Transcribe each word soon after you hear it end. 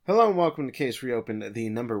Hello and welcome to Case Reopened, the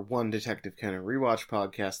 #1 Detective Conan rewatch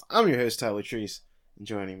podcast. I'm your host, Tyler Treese, and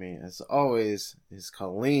joining me, as always, is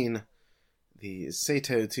Colleen, the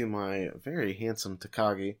Sato to my very handsome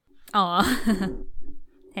Takagi. Aw.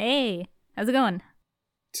 Hey, how's it going?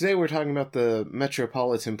 Today we're talking about the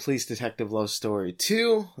Metropolitan Police Detective Love Story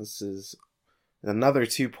 2. This is another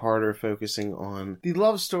two-parter focusing on the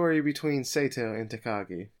love story between Sato and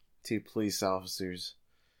Takagi, two police officers.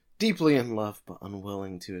 Deeply in love, but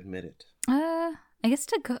unwilling to admit it. I guess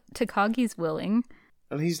Takagi's willing.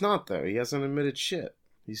 And he's not, though. He hasn't admitted shit.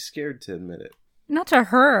 He's scared to admit it. Not to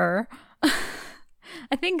her.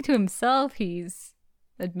 I think to himself he's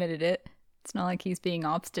admitted it. It's not like he's being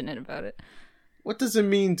obstinate about it. What does it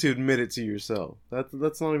mean to admit it to yourself?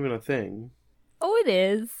 That's not even a thing. Oh, it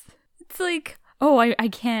is. It's like, I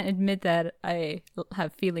can't admit that I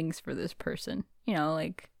have feelings for this person. You know,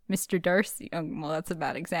 like Mr. Darcy. Well, that's a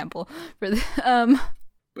bad example for the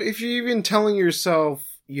But if you're even telling yourself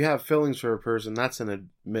you have feelings for a person, that's an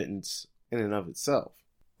admittance in and of itself.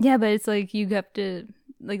 Yeah, but it's like you have to,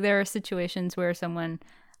 like, there are situations where someone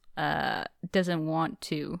doesn't want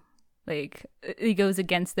to, like, it goes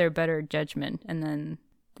against their better judgment, and then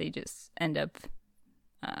they just end up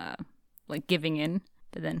like giving in.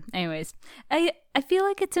 But then, anyways, I feel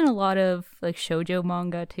like it's in a lot of like shoujo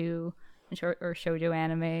manga too. Or shoujo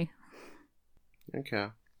anime. Okay,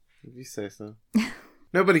 if you say so.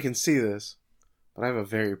 Nobody can see this, but I have a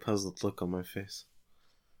very puzzled look on my face.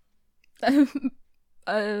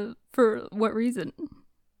 For what reason?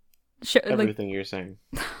 Everything you're saying.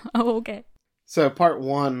 Oh, okay. So, part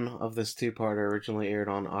 1 of this two-parter originally aired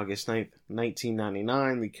on August 9th,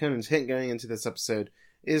 1999. The Conan's hint going into this episode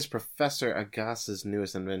is Professor Agasa's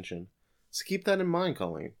newest invention. So keep that in mind,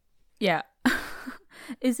 Colleen. Yeah.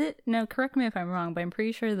 Is it? No, correct me if I'm wrong, but I'm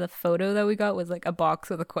pretty sure the photo that we got was like a box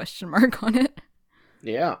with a question mark on it.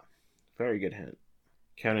 Yeah, very good hint.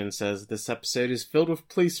 Conan says this episode is filled with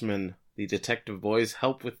policemen. The detective boys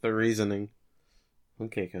help with the reasoning.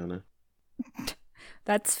 Okay, Conan.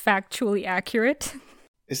 That's factually accurate.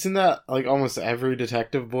 Isn't that like almost every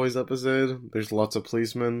Detective Boys episode? There's lots of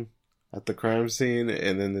policemen at the crime scene,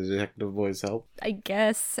 and then the detective boys help? I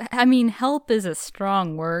guess. I mean, help is a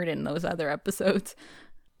strong word in those other episodes.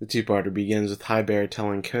 The two-parter begins with High Bear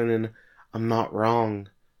telling Conan, "I'm not wrong.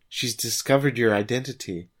 She's discovered your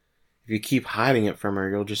identity. If you keep hiding it from her,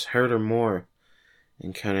 you'll just hurt her more."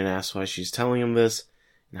 And Conan asks why she's telling him this,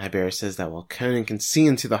 and High Bear says that while Conan can see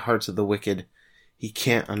into the hearts of the wicked, he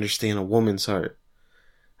can't understand a woman's heart.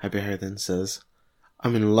 High Bear then says,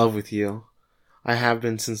 "I'm in love with you. I have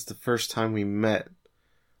been since the first time we met.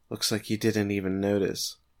 Looks like you didn't even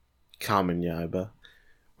notice." Kamen Yaiba.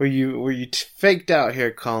 Were you faked out here,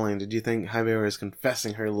 Colleen? Did you think High Bear was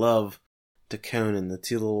confessing her love to Conan, the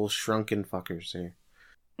two little shrunken fuckers here?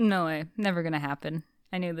 No way. Never gonna happen.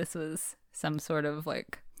 I knew this was some sort of,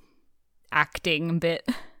 like, acting bit.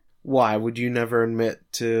 Why? Would you never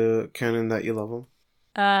admit to Conan that you love him?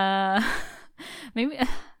 Maybe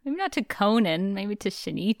not to Conan. Maybe to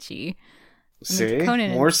Shinichi. See?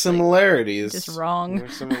 Conan More similarities. Just wrong. More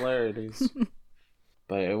similarities.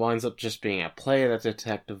 But it winds up just being a play that the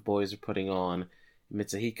detective boys are putting on.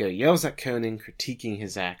 Mitsuhiko yells at Conan, critiquing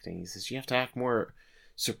his acting. He says, "You have to act more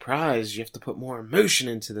surprised. You have to put more emotion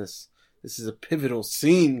into this. This is a pivotal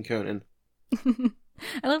scene, Conan."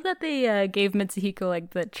 I love that they gave Mitsuhiko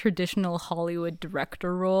like the traditional Hollywood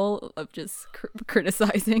director role of just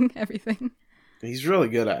criticizing everything. He's really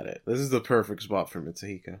good at it. This is the perfect spot for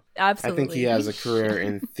Mitsuhiko. Absolutely. I think he has a career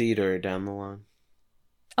in theater down the line.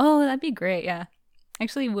 Oh, that'd be great, yeah.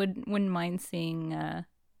 Actually, wouldn't mind seeing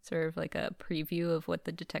sort of like a preview of what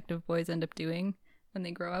the detective boys end up doing when they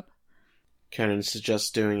grow up. Conan suggests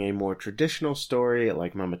doing a more traditional story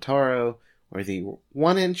like Momotaro or the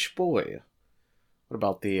 1-inch boy. What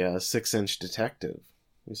about the 6-inch detective?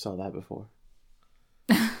 We saw that before.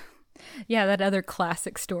 Yeah, that other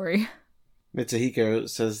classic story. Mitsuhiko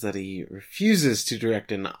says that he refuses to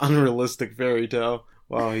direct an unrealistic fairy tale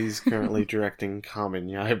while he's currently directing Kamen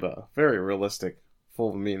Yaiba. Very realistic, full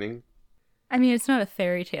of meaning. I mean, it's not a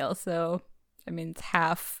fairy tale, so, I mean, it's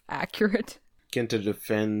half accurate. Genta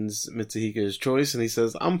defends Mitsuhiko's choice, and he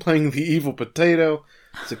says, "I'm playing the evil potato,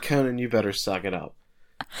 so Conan, you better suck it up."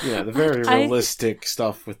 Yeah, the very realistic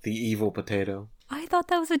stuff with the evil potato. I thought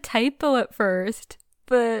that was a typo at first,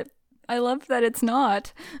 but I love that it's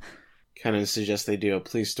not. Conan suggests they do a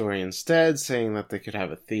police story instead, saying that they could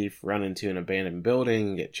have a thief run into an abandoned building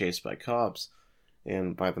and get chased by cops.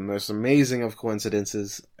 And by the most amazing of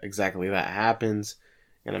coincidences, exactly that happens,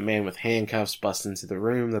 and a man with handcuffs busts into the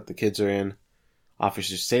room that the kids are in.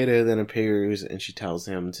 Officer Sato then appears, and she tells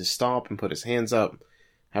him to stop and put his hands up.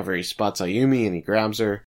 However, he spots Ayumi and he grabs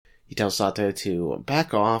her. He tells Sato to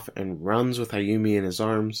back off and runs with Ayumi in his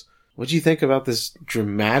arms. What do you think about this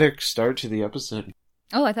dramatic start to the episode?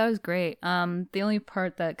 Oh, I thought it was great. The only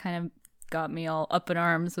part that kind of got me all up in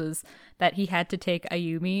arms was that he had to take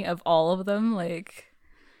Ayumi of all of them. Like,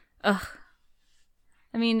 ugh.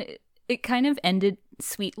 I mean, it kind of ended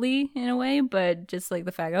sweetly in a way, but just like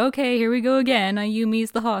the fact, okay, here we go again.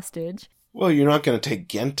 Ayumi's the hostage. Well, you're not going to take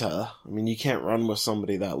Genta. I mean, you can't run with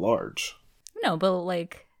somebody that large. No, but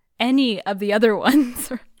like any of the other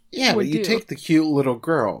ones. Yeah, but you take the cute little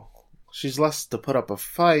girl. She's less to put up a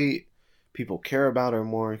fight. People care about her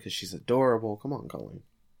more because she's adorable. Come on, Colleen.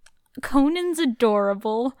 Conan's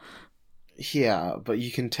adorable. Yeah, but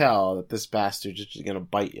you can tell that this bastard's just going to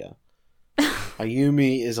bite you.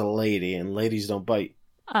 Ayumi is a lady, and ladies don't bite.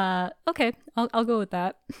 Okay, I'll go with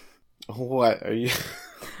that. What are you?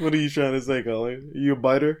 What are you trying to say, Colleen? Are you a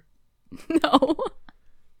biter? No.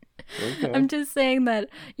 Okay. I'm just saying that,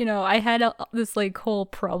 I had this like whole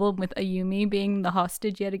problem with Ayumi being the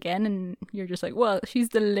hostage yet again, and you're just like, well, she's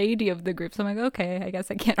the lady of the group, so I'm like, okay, I guess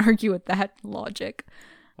I can't argue with that logic.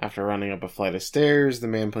 After running up a flight of stairs, the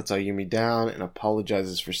man puts Ayumi down and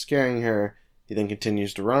apologizes for scaring her. He then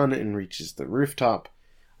continues to run and reaches the rooftop.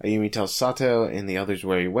 Ayumi tells Sato and the others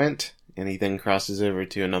where he went, and he then crosses over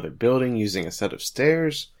to another building using a set of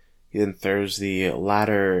stairs. He then throws the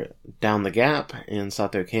ladder down the gap, and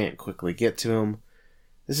Sato can't quickly get to him.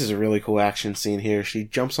 This is a really cool action scene here. She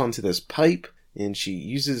jumps onto this pipe, and she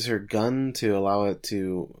uses her gun to allow it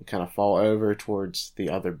to kind of fall over towards the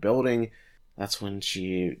other building. That's when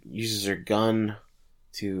she uses her gun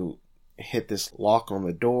to hit this lock on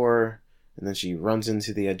the door, and then she runs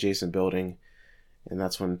into the adjacent building, and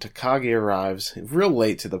that's when Takagi arrives, real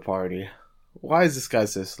late to the party. Why is this guy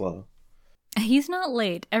so slow? He's not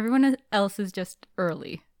late. Everyone else is just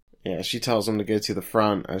early. Yeah, she tells him to go to the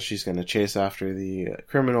front as she's going to chase after the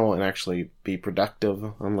criminal and actually be productive,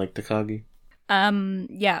 unlike Takagi.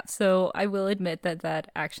 Yeah, so I will admit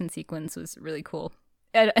that action sequence was really cool.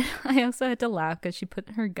 And I also had to laugh because she put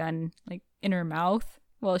her gun, like, in her mouth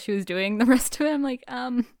while she was doing the rest of it. I'm like,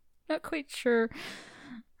 not quite sure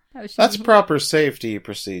how she... That's proper safety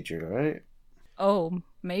procedure, right? Oh,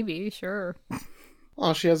 maybe, sure.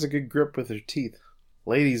 Oh, she has a good grip with her teeth.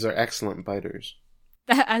 Ladies are excellent biters.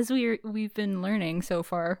 As we've been learning so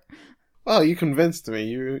far. Well, you convinced me.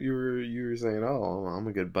 You were saying, "Oh, I'm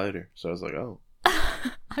a good biter," so I was like, "Oh."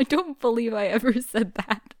 I don't believe I ever said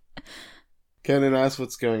that. Conan asks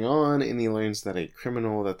what's going on, and he learns that a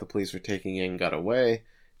criminal that the police were taking in got away.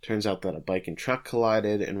 Turns out that a bike and truck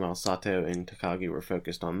collided, and while Sato and Takagi were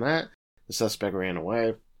focused on that, the suspect ran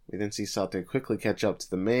away. We then see Sato quickly catch up to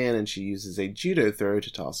the man, and she uses a judo throw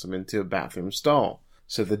to toss him into a bathroom stall.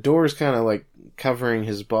 So the door is kind of like covering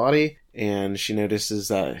his body, and she notices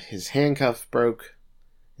that his handcuff broke,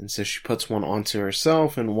 and so she puts one onto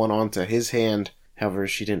herself and one onto his hand. However,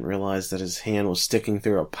 she didn't realize that his hand was sticking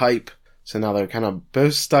through a pipe, so now they're kind of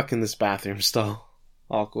both stuck in this bathroom stall.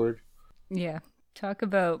 Awkward. Yeah. Talk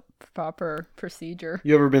about proper procedure.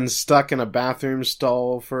 You ever been stuck in a bathroom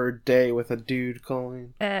stall for a day with a dude,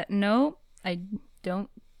 Colleen? No, I don't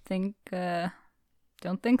think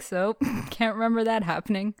so. Can't remember that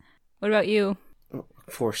happening. What about you?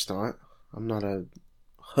 Of course not. I'm not a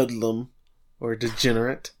hoodlum or a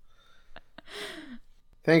degenerate.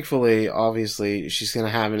 Thankfully, obviously, she's going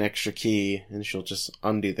to have an extra key and she'll just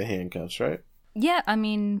undo the handcuffs, right? Yeah, I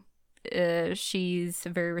mean, she's a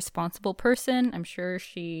very responsible person. I'm sure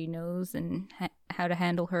she knows how to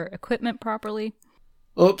handle her equipment properly.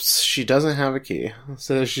 Oops, she doesn't have a key,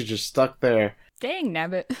 so she's just stuck there. Dang,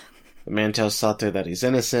 nabbit. The man tells Sato that he's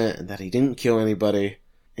innocent and that he didn't kill anybody.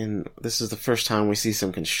 And this is the first time we see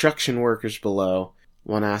some construction workers below.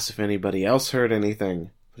 One asks if anybody else heard anything,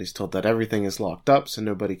 but he's told that everything is locked up so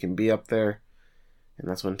nobody can be up there. And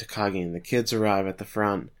that's when Takagi and the kids arrive at the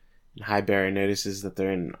front. And Highberry notices that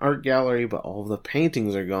they're in an art gallery, but all of the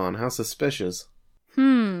paintings are gone. How suspicious.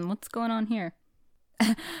 What's going on here?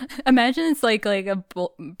 Imagine it's like a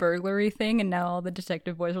burglary thing, and now all the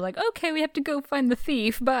detective boys are like, okay, we have to go find the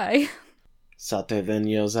thief, bye. Sato then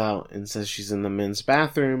yells out and says she's in the men's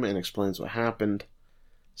bathroom and explains what happened.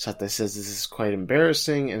 Sato says this is quite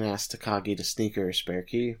embarrassing and asks Takagi to sneak her a spare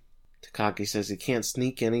key. Takagi says he can't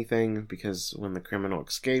sneak anything because when the criminal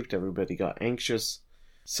escaped, everybody got anxious.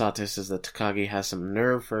 Sato says that Takagi has some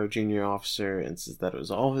nerve for a junior officer and says that it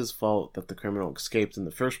was all his fault that the criminal escaped in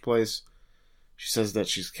the first place. She says that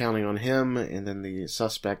she's counting on him, and then the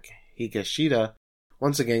suspect, Higashida,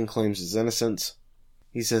 once again claims his innocence.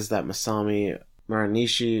 He says that Masami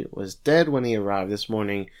Maranishi was dead when he arrived this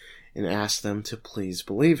morning and asked them to please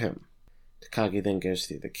believe him. Takagi then goes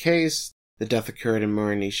through the case. The death occurred in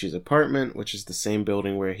Muranishi's apartment, which is the same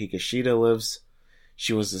building where Higashida lives.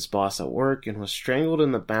 She was his boss at work and was strangled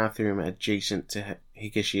in the bathroom adjacent to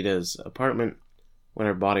Higashida's apartment. When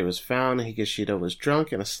her body was found, Higashida was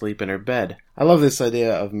drunk and asleep in her bed. I love this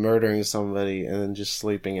idea of murdering somebody and then just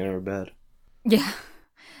sleeping in her bed. Yeah.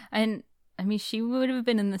 And, I mean, she would have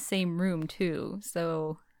been in the same room, too.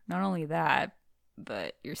 So, not only that,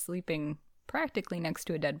 but you're sleeping practically next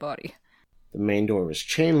to a dead body. The main door was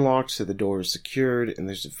chain locked, so the door was secured, and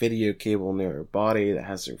there's a video cable near her body that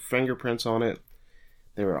has her fingerprints on it.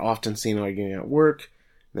 They were often seen arguing at work.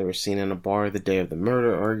 They were seen in a bar the day of the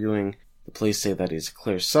murder arguing. The police say that he's a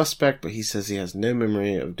clear suspect, but he says he has no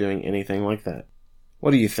memory of doing anything like that.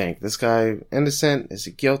 What do you think? This guy innocent? Is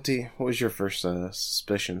he guilty? What was your first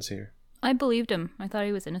suspicions here? I believed him. I thought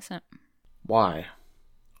he was innocent. Why?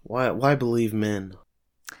 Why believe men?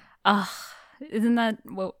 Isn't that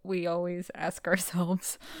what we always ask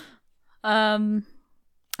ourselves? I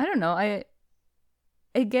don't know.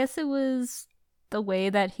 I guess it was the way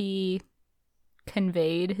that he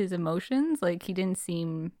conveyed his emotions. Like, he didn't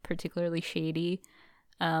seem particularly shady.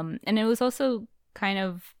 And it was also kind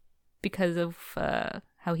of because of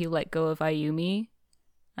how he let go of Ayumi.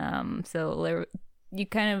 So you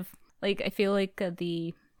kind of, like, I feel like I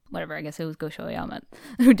guess it was Gosho Oyama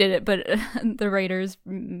who did it, but the writers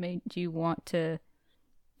made you want to,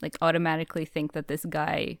 like, automatically think that this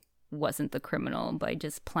guy wasn't the criminal by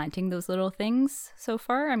just planting those little things so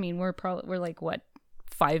far. I mean, we're like, what,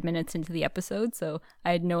 5 minutes into the episode, so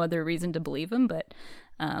I had no other reason to believe him, but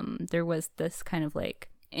there was this kind of, like,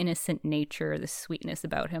 innocent nature, this sweetness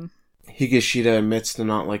about him. Higashida admits to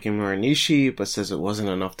not liking Muranishi, but says it wasn't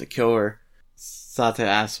enough to kill her. Sato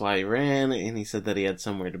asks why he ran, and he said that he had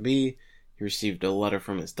somewhere to be. He received a letter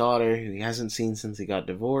from his daughter, who he hasn't seen since he got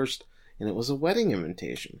divorced, and it was a wedding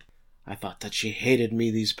invitation. I thought that she hated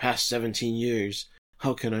me these past 17 years.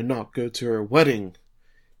 How can I not go to her wedding?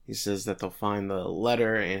 He says that they'll find the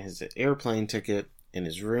letter and his airplane ticket in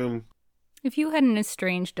his room. If you had an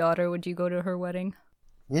estranged daughter, would you go to her wedding?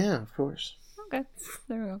 Yeah, of course. Okay,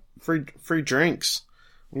 there we go. Free drinks.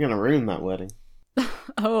 We're gonna ruin that wedding.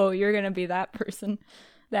 Oh, you're gonna be that person,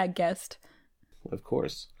 that guest. Of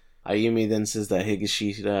course. Ayumi then says that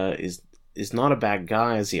Higashida is not a bad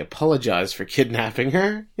guy, as he apologized for kidnapping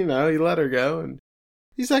her. You know, he let her go, and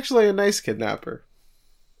he's actually a nice kidnapper.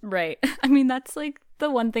 Right. I mean, that's, like, the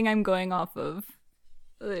one thing I'm going off of.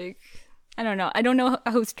 Like, I don't know. I don't know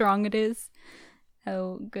how strong it is,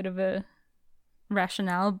 how good of a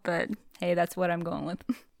rationale, but hey, that's what I'm going with.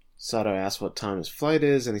 Sato asks what time his flight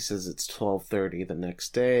is, and he says it's 12:30 the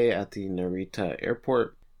next day at the Narita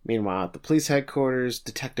airport. Meanwhile, at the police headquarters,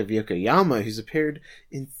 Detective Yokoyama, who's appeared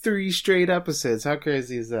in 3 straight episodes. How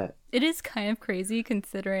crazy is that? It is kind of crazy,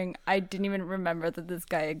 considering I didn't even remember that this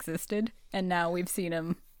guy existed, and now we've seen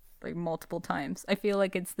him, like, multiple times. I feel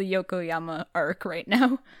like it's the Yokoyama arc right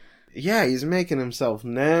now. Yeah, he's making himself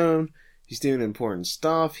known. He's doing important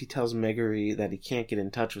stuff. He tells Meguri that he can't get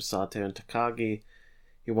in touch with Sato and Takagi.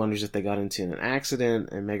 He wonders if they got into an accident,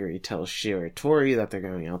 and Meguri tells Shiratori that they're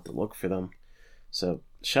going out to look for them. So,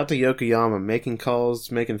 shout to Yokoyama, making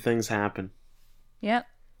calls, making things happen. Yep.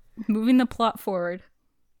 Moving the plot forward.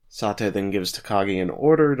 Sato then gives Takagi an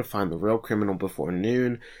order to find the real criminal before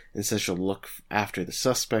noon, and says she'll look after the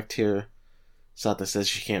suspect here. Sato says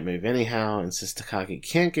she can't move anyhow, and says Takagi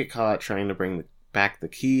can't get caught trying to bring back the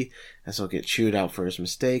key, as he'll get chewed out for his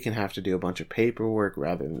mistake and have to do a bunch of paperwork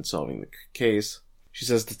rather than solving the case. She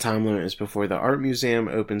says the time limit is before the art museum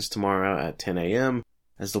opens tomorrow at 10 a.m.,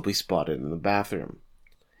 as they'll be spotted in the bathroom.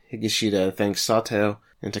 Higashida thanks Sato,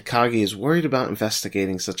 and Takagi is worried about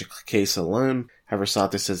investigating such a case alone. However,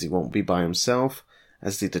 Sato says he won't be by himself,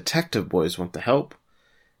 as the detective boys want to help.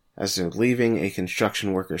 As they're leaving, a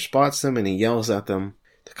construction worker spots them and he yells at them.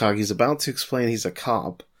 Takagi's about to explain he's a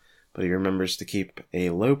cop, but he remembers to keep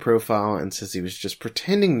a low profile and says he was just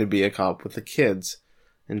pretending to be a cop with the kids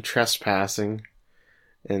and trespassing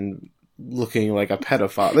and looking like a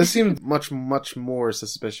pedophile. This seemed much, much more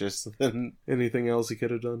suspicious than anything else he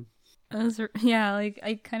could have done. Yeah, like,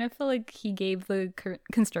 I kind of feel like he gave the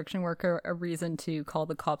construction worker a reason to call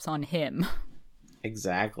the cops on him.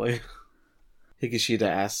 Exactly. Higashida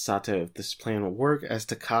asks Sato if this plan will work, as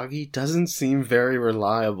Takagi doesn't seem very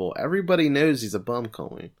reliable. Everybody knows he's a bum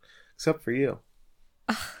coin, except for you.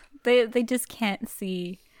 They just can't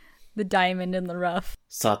see the diamond in the rough.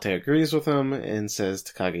 Sato agrees with him and says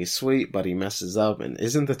Takagi's sweet, but he messes up and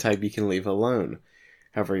isn't the type you can leave alone.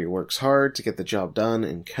 However, he works hard to get the job done,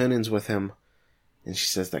 and Conan's with him, and she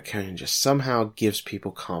says that Conan just somehow gives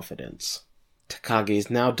people confidence. Takagi is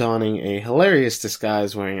now donning a hilarious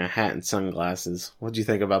disguise wearing a hat and sunglasses. What do you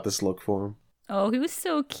think about this look for him? Oh, he was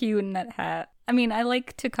so cute in that hat. I mean, I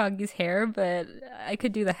like Takagi's hair, but I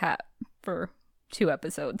could do the hat for 2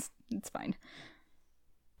 episodes. It's fine.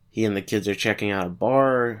 He and the kids are checking out a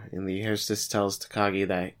bar, and the hostess tells Takagi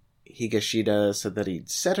that Higashida said that he'd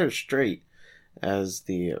set her straight as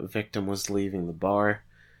the victim was leaving the bar.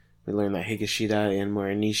 We learn that Higashida and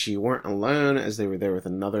Morinishi weren't alone, as they were there with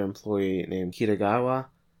another employee named Kitagawa,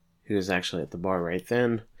 who is actually at the bar right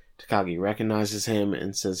then. Takagi recognizes him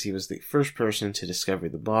and says he was the first person to discover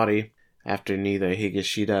the body. After neither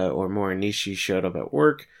Higashida or Morinishi showed up at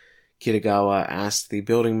work, Kitagawa asked the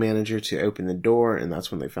building manager to open the door, and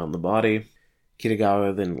that's when they found the body.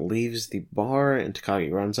 Kitagawa then leaves the bar, and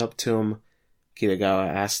Takagi runs up to him. Kitagawa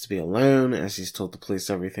asks to be alone, as he's told the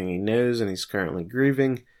police everything he knows, and he's currently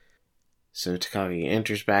grieving. So Takagi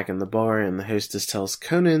enters back in the bar, and the hostess tells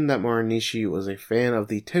Conan that Morinishi was a fan of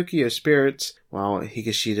the Tokyo Spirits, while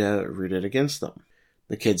Higashida rooted against them.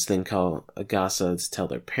 The kids then call Agasa to tell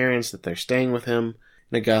their parents that they're staying with him,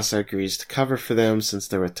 and Agasa agrees to cover for them since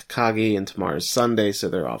they're with Takagi and tomorrow's Sunday, so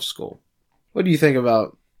they're off school. What do you think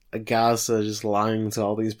about Agasa just lying to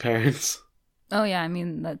all these parents? Oh yeah, I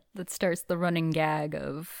mean, that starts the running gag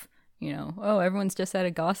of, oh, everyone's just at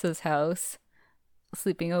Agasa's house,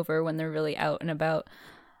 sleeping over when they're really out and about.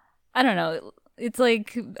 I don't know. It's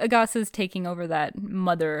like Agasa's taking over that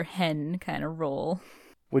mother hen kind of role.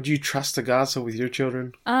 Would you trust Agasa with your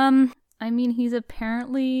children? I mean, he's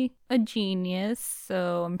apparently a genius,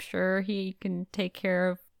 so I'm sure he can take care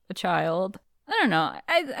of a child. I don't know.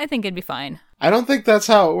 I think it'd be fine. I don't think that's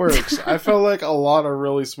how it works. I feel like a lot of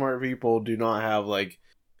really smart people do not have,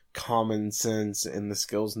 common sense and the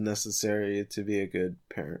skills necessary to be a good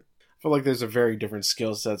parent. I feel like there's a very different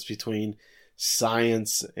skill sets between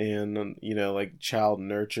science and, child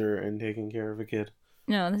nurture and taking care of a kid.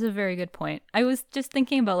 No, that's a very good point. I was just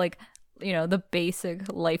thinking about, the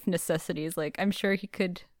basic life necessities. I'm sure he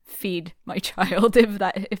could feed my child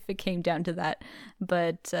if it came down to that.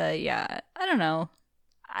 But, yeah, I don't know.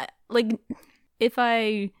 If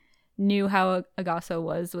I knew how Agasa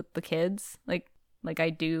was with the kids, like I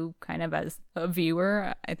do kind of as a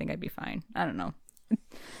viewer, I think I'd be fine. I don't know.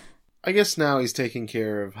 I guess now he's taking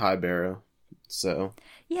care of Haibara, so...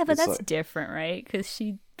 Yeah, but that's different, right? Because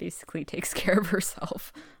she basically takes care of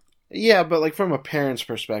herself. Yeah, but, from a parent's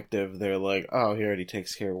perspective, they're like, oh, he already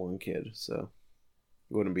takes care of one kid, so...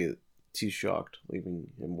 You wouldn't be too shocked leaving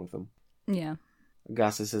him with him. Yeah.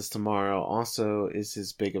 Agasa says tomorrow also is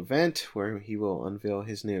his big event, where he will unveil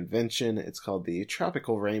his new invention. It's called the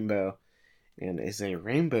Tropical Rainbow, and is a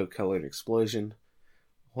rainbow-colored explosion.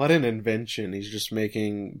 What an invention. He's just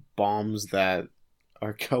making bombs that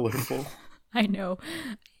are colorful. I know.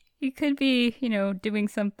 He could be, doing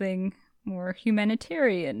something more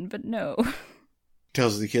humanitarian, but no.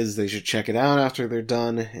 Tells the kids they should check it out after they're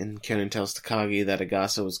done, and Conan tells Takagi that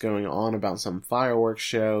Agasa was going on about some fireworks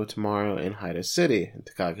show tomorrow in Haida City. And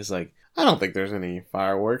Takagi's like, I don't think there's any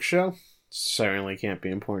fireworks show. Certainly can't be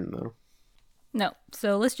important, though. No,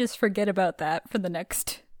 so let's just forget about that for the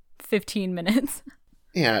next 15 minutes.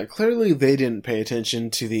 Yeah, clearly they didn't pay attention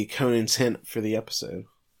to the Conan's hint for the episode.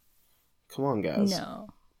 Come on, guys. No.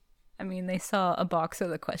 I mean, they saw a box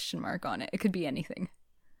with a question mark on it. It could be anything.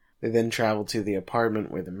 They then travel to the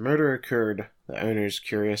apartment where the murder occurred. The owner's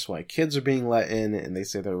curious why kids are being let in, and they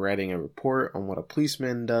say they're writing a report on what a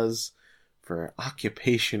policeman does for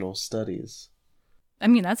occupational studies. I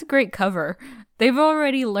mean, that's a great cover. They've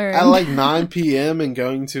already learned. At 9 p.m. and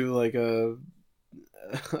going to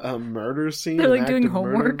a murder scene, they're doing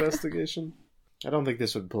homework, murder investigation. I don't think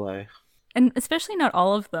this would play, and especially not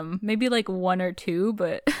all of them. Maybe 1 or 2,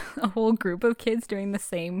 but a whole group of kids doing the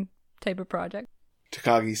same type of project.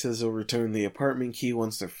 Takagi says he'll return the apartment key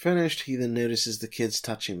once they're finished. He then notices the kids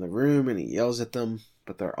touching the room and he yells at them,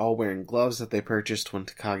 but they're all wearing gloves that they purchased when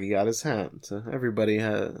Takagi got his hat. So everybody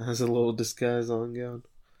has a little disguise on going.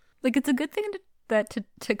 It's a good thing that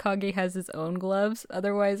Takagi has his own gloves.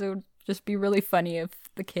 Otherwise, it would just be really funny if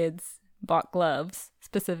the kids bought gloves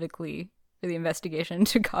specifically for the investigation.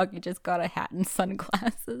 Takagi just got a hat and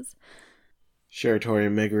sunglasses. Shiratori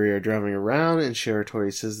and Meguri are driving around, and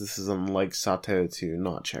Shiratori says this is unlike Sato to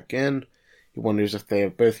not check in. He wonders if they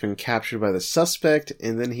have both been captured by the suspect,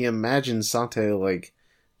 and then he imagines Sato,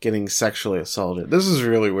 getting sexually assaulted. This is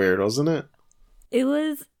really weird, wasn't it? It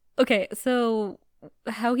was... Okay, so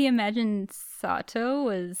how he imagined Sato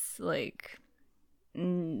was,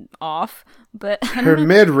 off, but... Her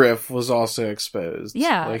midriff was also exposed.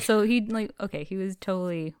 Yeah, so he was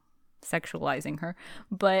totally sexualizing her,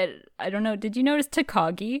 but I don't know, did you notice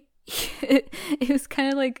Takagi it was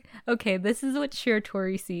kind of like, okay, this is what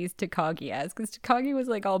Shiratori sees Takagi as, because Takagi was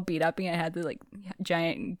like all beat up and it had the like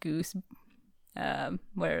giant goose,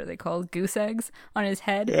 what are they called, goose eggs on his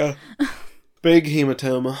head. Yeah, big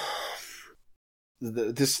hematoma.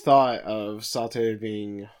 This thought of Sato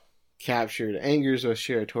being captured angers with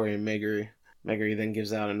Shiratori and Meguri. Meguri then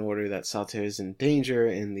gives out an order that Sato is in danger,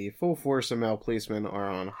 and the full force of male policemen are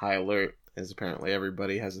on high alert, as apparently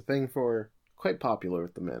everybody has a thing for her. Quite popular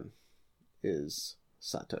with the men is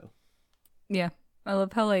Sato. Yeah, I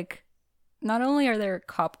love how, like, not only are there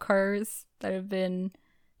cop cars that have been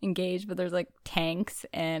engaged, but there's like tanks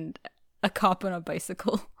and a cop on a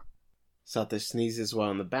bicycle. Sato sneezes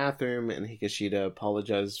while in the bathroom, and Higashida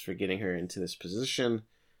apologizes for getting her into this position.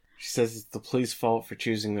 She says it's the police's fault for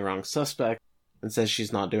choosing the wrong suspect, and says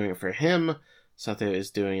she's not doing it for him. Sato is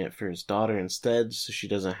doing it for his daughter instead, so she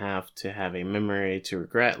doesn't have to have a memory to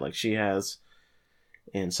regret like she has.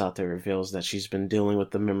 And Sato reveals that she's been dealing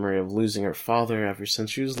with the memory of losing her father ever since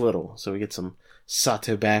she was little. So we get some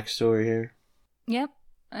Sato backstory here. Yep,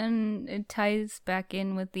 and it ties back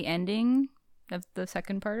in with the ending of the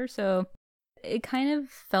second part. So it kind of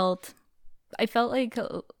felt... I felt like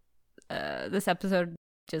this episode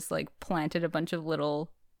just like planted a bunch of little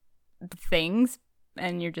things,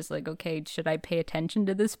 and you're just like, okay, should I pay attention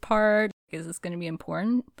to this part? Is this going to be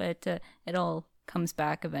important? But it all comes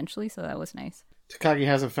back eventually, so that was nice. Takagi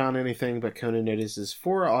hasn't found anything, but Conan notices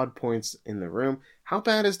 4 odd points in the room. How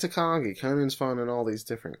bad is Takagi? Conan's finding all these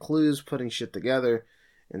different clues, putting shit together,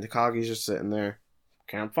 and Takagi's just sitting there.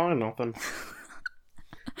 Can't find nothing.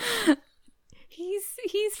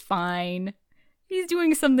 He's fine. He's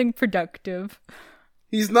doing something productive.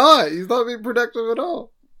 He's not being productive at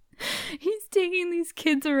all. He's taking these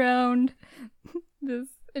kids around this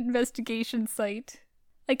investigation site.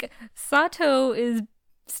 Like, Sato is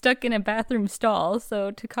stuck in a bathroom stall,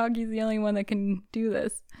 so Takagi's the only one that can do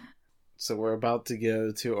this. So we're about to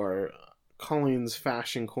go to our Colleen's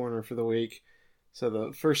fashion corner for the week. So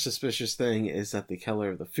the first suspicious thing is that the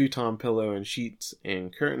color of the futon pillow and sheets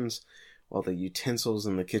and curtains, while the utensils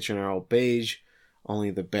in the kitchen are all beige,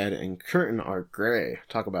 only the bed and curtain are gray.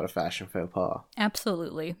 Talk about a fashion faux pas.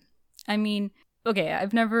 Absolutely. I mean, okay,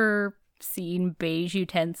 I've never seen beige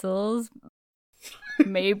utensils.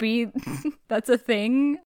 Maybe that's a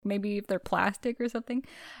thing. Maybe if they're plastic or something.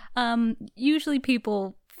 Usually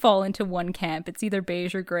people fall into one camp. It's either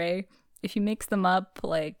beige or gray. If you mix them up,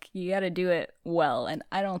 like, you gotta do it well. And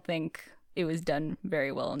I don't think it was done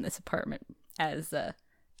very well in this apartment, as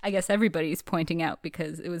I guess everybody's pointing out,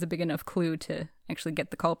 because it was a big enough clue to actually get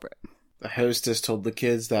the culprit. The hostess told the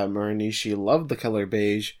kids that Muranishi loved the color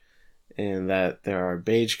beige, and that there are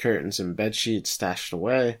beige curtains and bed sheets stashed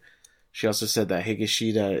away. She also said that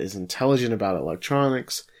Higashida is intelligent about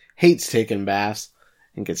electronics, hates taking baths,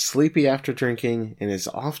 and gets sleepy after drinking, and is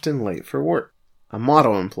often late for work. A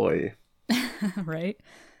model employee. Right?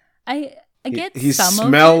 I get he's some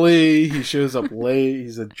smelly, of it. He shows up late,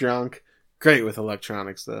 he's a drunk. Great with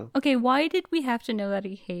electronics, though. Okay, why did we have to know that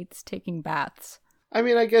he hates taking baths? I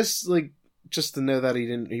mean, I guess, like, just to know that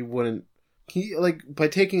by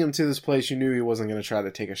taking him to this place, you knew he wasn't going to try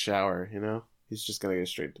to take a shower, you know? He's just going to go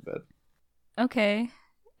straight to bed. Okay,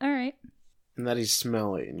 alright. And that he's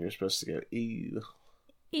smelly, and you're supposed to go, ew.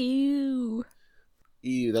 Ew.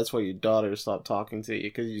 Ew, that's why your daughter stopped talking to you,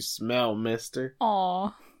 because you smell, mister.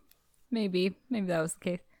 Aw. Maybe that was the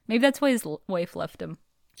case. Maybe that's why his wife left him.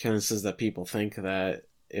 Conan says that people think that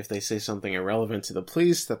if they say something irrelevant to the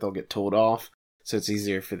police, that they'll get told off, so it's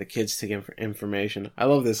easier for the kids to get information. I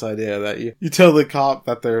love this idea that you tell the cop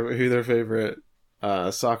that who their favorite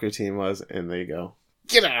soccer team was, and they go,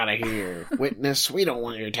 "Get out of here, witness, we don't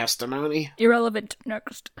want your testimony." Irrelevant.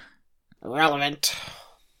 Next. Irrelevant.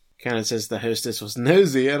 Conan says the hostess was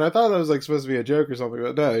nosy, and I thought that was like supposed to be a joke or something,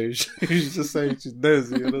 but no, she's just saying she's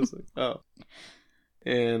nosy, and I was like, oh.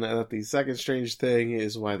 And that the second strange thing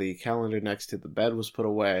is why the calendar next to the bed was put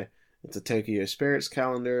away. It's a Tokyo Spirits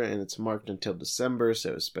calendar, and it's marked until December,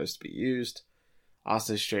 so it's supposed to be used.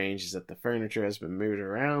 Also strange is that the furniture has been moved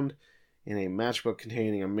around, and a matchbook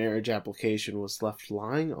containing a marriage application was left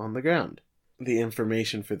lying on the ground. The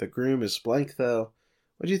information for the groom is blank, though.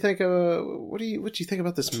 What do you think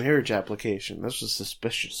about this marriage application? This was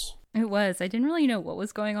suspicious. It was. I didn't really know what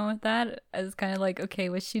was going on with that. I was kind of like, okay,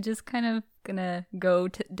 was she just kind of gonna go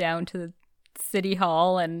down to the city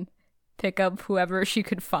hall and pick up whoever she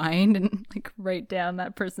could find and like write down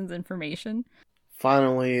that person's information?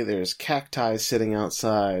 Finally, there's cacti sitting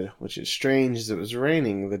outside, which is strange as it was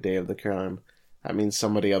raining the day of the crime. That means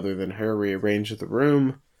somebody other than her rearranged the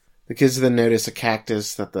room. The kids then notice a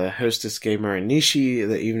cactus that the hostess gave Marinishi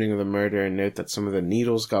the evening of the murder and note that some of the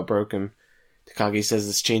needles got broken. Takagi says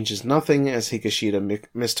this changes nothing as Higashida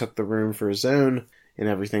mistook the room for his own, and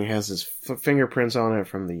everything has his fingerprints on it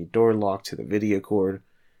from the door lock to the video cord.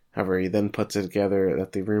 However, he then puts it together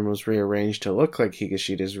that the room was rearranged to look like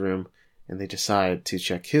Higashida's room, and they decide to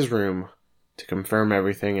check his room to confirm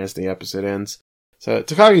everything as the episode ends. So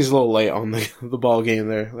Takagi's a little late on the ball game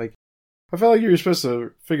there. Like, I felt like you were supposed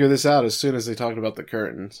to figure this out as soon as they talked about the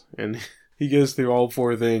curtains, and he goes through all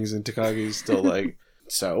 4 things, and Takagi's still like,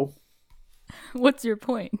 so? What's your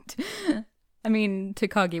point? I mean,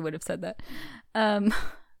 Takagi would have said that.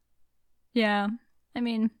 Yeah. I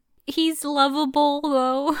mean, he's lovable,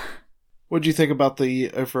 though. What do you think about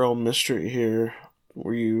the overall mystery here?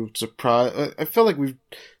 Were you surprised? I feel like we've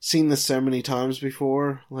seen this so many times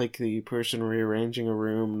before, like the person rearranging a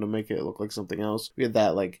room to make it look like something else. We had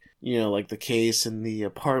that, like, you know, like the case in the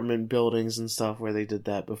apartment buildings and stuff where they did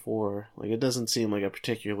that before. Like, it doesn't seem like a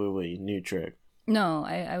particularly new trick. No,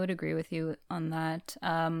 I would agree with you on that.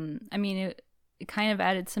 I mean, it kind of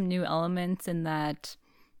added some new elements in that,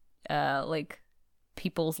 like,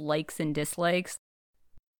 people's likes and dislikes.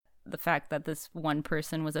 The fact that this one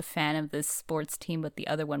person was a fan of this sports team but the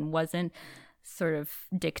other one wasn't, sort of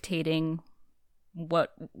dictating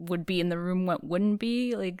what would be in the room, what wouldn't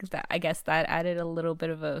be. Like, that, I guess that added a little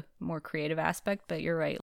bit of a more creative aspect, but you're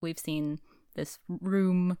right. We've seen this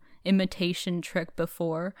room imitation trick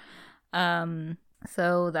before.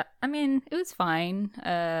 So that, I mean, it was fine.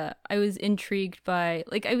 I was intrigued by,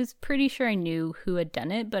 like, I was pretty sure I knew who had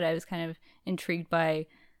done it, but I was kind of intrigued by,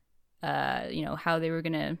 you know, how they were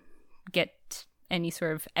gonna get any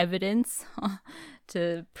sort of evidence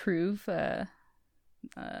to prove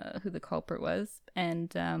who the culprit was,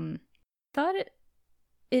 and thought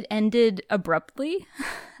it ended abruptly.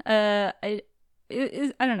 I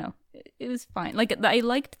don't know. It was fine. Like, I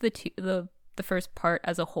liked the first part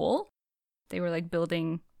as a whole. They were like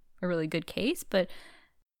building a really good case, but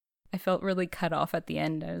I felt really cut off at the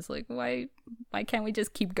end. I was like, why can't we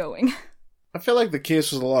just keep going? I feel like the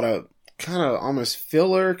case was a lot of kind of almost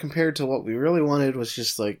filler compared to what we really wanted, was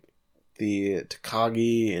just like the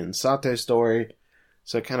Takagi and Sato story.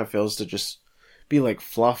 So it kind of feels to just be like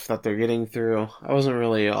fluff that they're getting through. I wasn't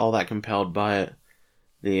really all that compelled by it.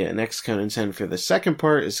 The next Conan send for the second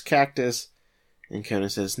part is Cactus, and Conan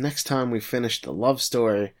says, next time we finish the love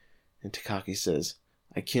story. And Takagi says,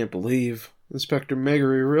 I can't believe Inspector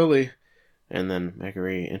Meguri, really? And then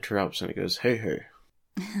Meguri interrupts and he goes, hey, hey.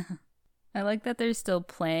 I like that they're still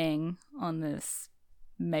playing on this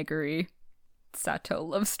Meguri Sato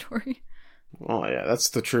love story. Oh, yeah, that's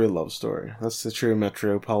the true love story. That's the true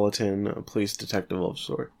Metropolitan Police Detective love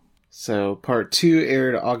story. So, part 2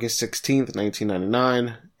 aired August 16th,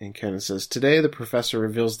 1999, and Conan says, today the professor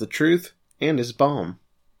reveals the truth and his bomb.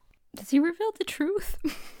 Does he reveal the truth?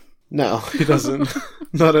 No, he doesn't.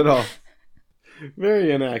 Not at all.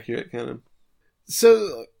 Very inaccurate, Conan.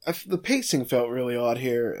 So, the pacing felt really odd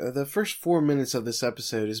here. The first 4 minutes of this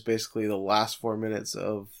episode is basically the last 4 minutes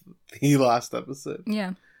of the last episode.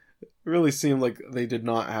 Yeah. It really seemed like they did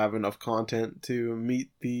not have enough content to meet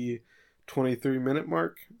the 23-minute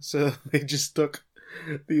mark. So, they just took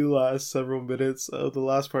the last several minutes of the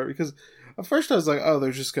last part, because at first I was like, oh,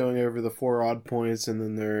 they're just going over the 4 odd points and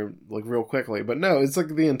then they're like real quickly. But no, it's like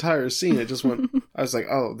the entire scene. It just went, I was like,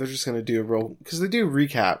 oh, they're just going to do a real, because they do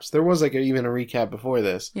recaps. There was like even a recap before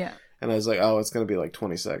this. Yeah. And I was like, oh, it's going to be like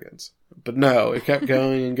 20 seconds. But no, it kept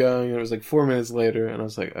going and going. And it was like 4 minutes later. And I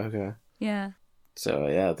was like, okay. Yeah. So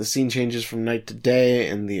yeah, the scene changes from night to day,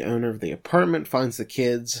 and the owner of the apartment finds the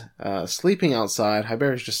kids sleeping outside.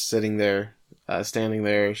 Hiberi's just sitting there, standing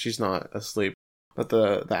there. She's not asleep. But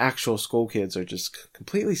the actual school kids are just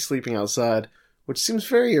completely sleeping outside, which seems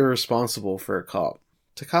very irresponsible for a cop.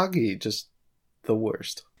 Takagi, just the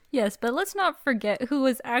worst. Yes, but let's not forget who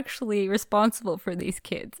was actually responsible for these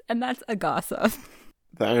kids, and that's Agasa.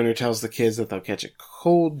 The owner tells the kids that they'll catch a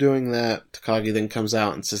cold doing that. Takagi then comes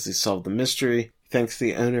out and says they solved the mystery. He thanks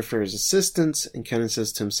the owner for his assistance, and Conan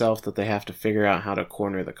says to himself that they have to figure out how to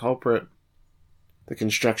corner the culprit. The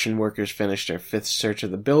construction workers finish their 5th search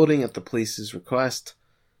of the building at the police's request,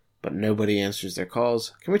 but nobody answers their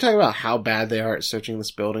calls. Can we talk about how bad they are at searching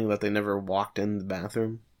this building that they never walked in the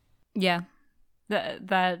bathroom? Yeah.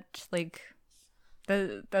 That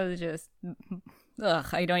was just, ugh,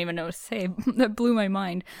 I don't even know what to say. That blew my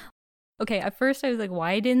mind. Okay, at first I was like,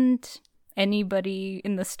 why didn't anybody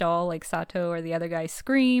in the stall, like Sato or the other guy,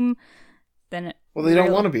 scream? Then well, they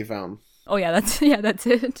don't want to be found. Oh yeah, that's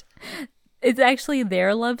it. It's actually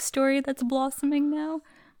their love story that's blossoming now.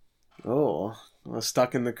 Oh,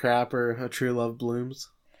 stuck in the crap or a true love blooms.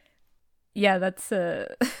 Yeah, that's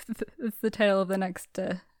that's the title of the next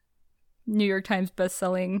New York Times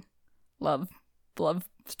best-selling love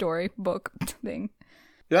story book thing.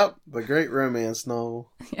 Yep, the great romance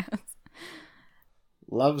novel. Yes.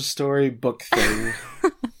 Love story book thing.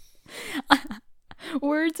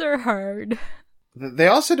 Words are hard. They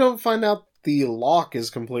also don't find out the lock is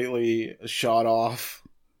completely shot off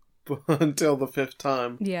until the 5th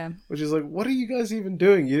time. Yeah. Which is like, what are you guys even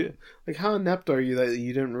doing? How inept are you that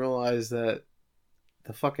you didn't realize that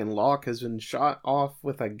the fucking lock has been shot off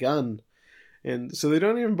with a gun? And so they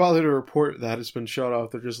don't even bother to report that it's been shot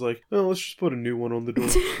off. They're just like, oh, let's just put a new one on the door.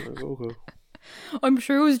 Like, okay. I'm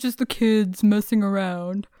sure it was just the kids messing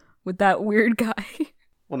around with that weird guy.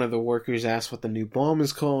 One of the workers asks what the new bomb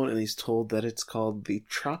is called, and he's told that it's called the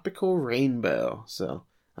Tropical Rainbow. So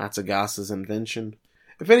that's Agasa's invention.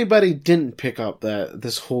 If anybody didn't pick up that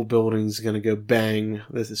this whole building's going to go bang,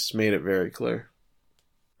 this has made it very clear.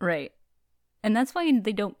 Right. And that's why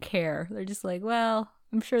they don't care. They're just like, well,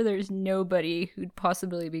 I'm sure there's nobody who'd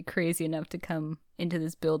possibly be crazy enough to come into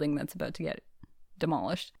this building that's about to get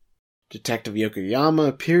demolished. Detective Yokoyama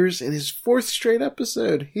appears in his 4th straight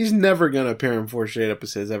episode. He's never going to appear in 4 straight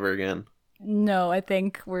episodes ever again. No, I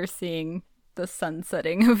think we're seeing the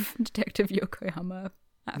sunsetting of Detective Yokoyama.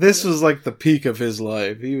 This was like the peak of his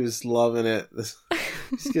life. He was loving it.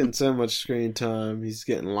 He's getting so much screen time. He's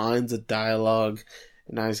getting lines of dialogue.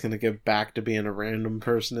 And now he's going to go back to being a random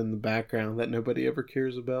person in the background that nobody ever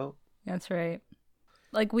cares about. That's right.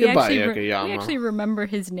 Like, we Goodbye, we actually remember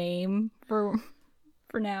his name for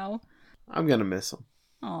now. I'm going to miss him.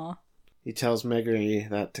 Aw. He tells Meguri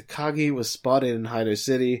that Takagi was spotted in Haido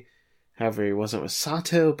City. However, he wasn't with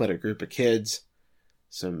Sato, but a group of kids.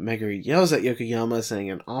 So Meguri yells at Yokoyama, saying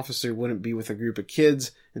an officer wouldn't be with a group of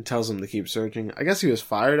kids, and tells him to keep searching. I guess he was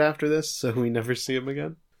fired after this, so we never see him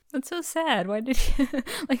again. That's so sad. Why did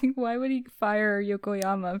he, why would he fire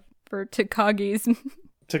Yokoyama for Takagi's?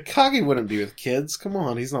 Takagi wouldn't be with kids. Come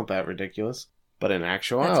on, he's not that ridiculous. But in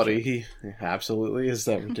actuality, he absolutely is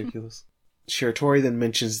that ridiculous. Shiratori then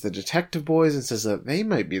mentions the detective boys and says that they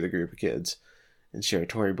might be the group of kids. And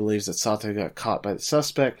Shiratori believes that Sato got caught by the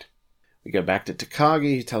suspect. We go back to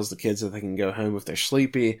Takagi. He tells the kids that they can go home if they're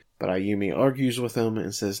sleepy, but Ayumi argues with him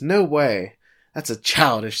and says, no way. That's a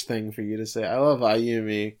childish thing for you to say. I love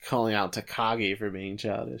Ayumi calling out Takagi for being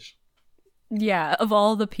childish. Yeah, of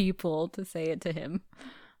all the people to say it to him.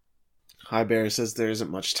 High Bear says there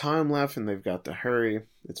isn't much time left and they've got to hurry.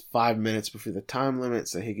 It's 5 minutes before the time limit,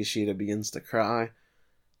 so Higashida begins to cry.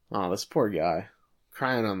 Oh, this poor guy.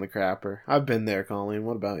 Crying on the crapper. I've been there, Colleen.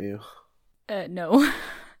 What about you? No.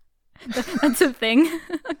 That's a thing.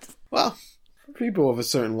 Well, for people of a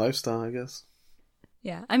certain lifestyle, I guess.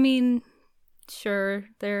 Yeah, I mean, sure,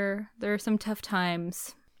 there are some tough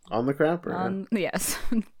times. On the crapper. Yes.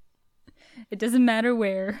 It doesn't matter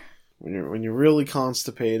where. When you're really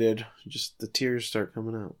constipated, just the tears start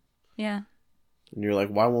coming out. Yeah. And you're like,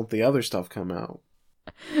 why won't the other stuff come out?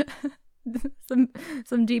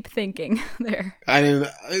 some deep thinking there. I mean,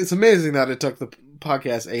 it's amazing that it took the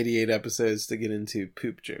podcast 88 episodes to get into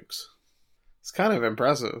poop jokes. It's kind of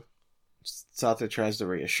impressive. Sato tries to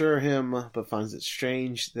reassure him, but finds it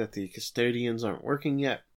strange that the custodians aren't working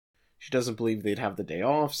yet. She doesn't believe they'd have the day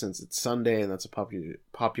off since it's Sunday and that's a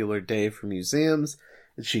popular day for museums,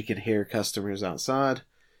 and she can hear customers outside.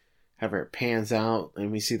 However, it pans out,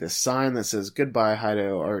 and we see this sign that says, Goodbye,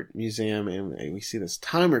 Haido Art Museum, and we see this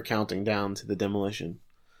timer counting down to the demolition.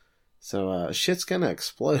 So, shit's gonna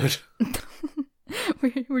explode.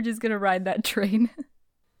 We're just gonna ride that train.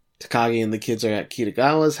 Takagi and the kids are at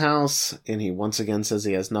Kitagawa's house, and he once again says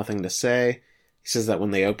he has nothing to say. He says that when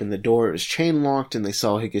they opened the door, it was chain-locked, and they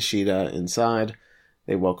saw Higashida inside.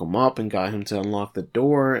 They woke him up and got him to unlock the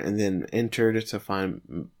door, and then entered to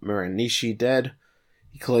find Muranishi dead.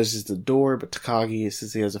 He closes the door, but Takagi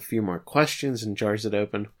says he has a few more questions and jars it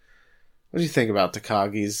open. What do you think about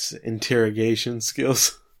Takagi's interrogation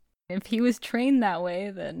skills? If he was trained that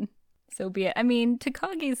way, then so be it. I mean,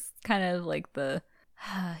 Takagi's kind of like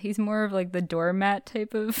he's more of like the doormat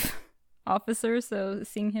type of officer, so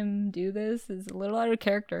seeing him do this is a little out of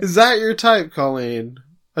character. Is that your type, Colleen?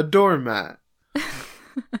 A doormat?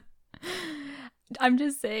 I'm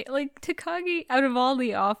just saying, like, Takagi, out of all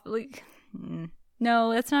the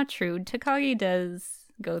no, that's not true. Takagi does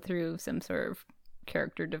go through some sort of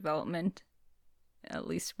character development, at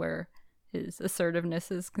least where his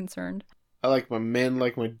assertiveness is concerned. I like my men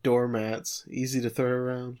like my doormats. Easy to throw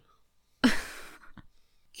around.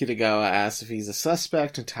 Kitagawa asks if he's a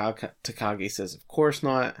suspect, and Takagi says of course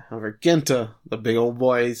not. However, Genta, the big old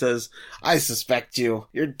boy, he says, I suspect you.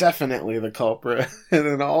 You're definitely the culprit. And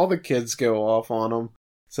then all the kids go off on him.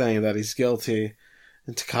 saying that he's guilty.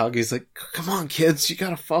 And Takagi's like, come on, kids, you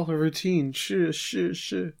gotta follow routine.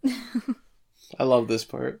 Shh. I love this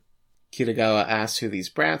part. Kitagawa asks who these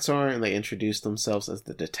brats are, and they introduce themselves as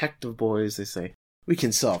the Detective Boys. They say, we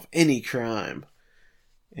can solve any crime.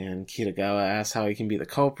 And Kitagawa asks how he can be the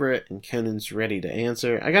culprit, and Conan's ready to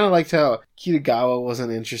answer. I kind of liked how Kitagawa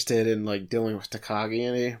wasn't interested in, like, dealing with Takagi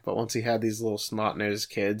any, but once he had these little snot-nosed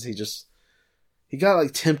kids, he got,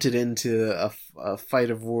 like, tempted into a fight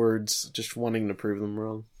of words, just wanting to prove them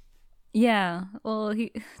wrong. Yeah, well,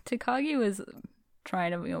 Takagi was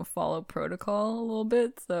trying to, follow protocol a little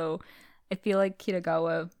bit, so I feel like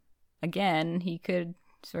Kitagawa, again, he could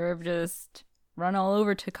sort of just run all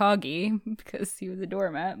over Takagi because he was a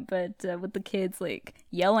doormat, but with the kids, like,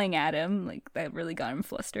 yelling at him, like, that really got him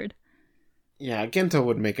flustered. Yeah, Gento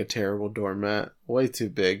would make a terrible doormat. Way too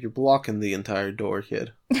big. You're blocking the entire door,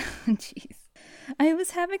 kid. Jeez. I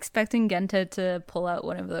was half expecting Genta to pull out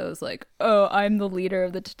one of those, like, oh, I'm the leader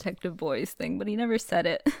of the Detective Boys thing, but he never said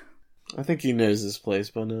it. I think he knows this place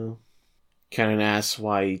by now. Conan asks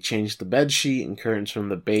why he changed the bedsheet and curtains from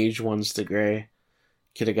the beige ones to gray.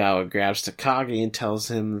 Kitagawa grabs Takagi and tells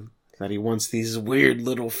him that he wants these weird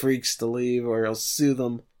little freaks to leave or he'll sue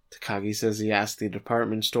them. Takagi says he asked the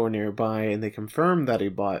department store nearby and they confirm that he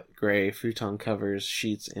bought gray futon covers,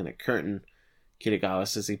 sheets, and a curtain. Kitagawa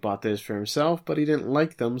says he bought those for himself, but he didn't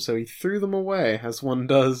like them, so he threw them away, as one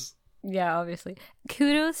does. Yeah, obviously.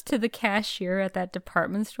 Kudos to the cashier at that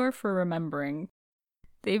department store for remembering.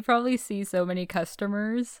 They probably see so many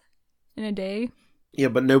customers in a day. Yeah,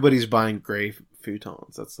 but nobody's buying gray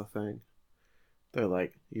futons, that's the thing. They're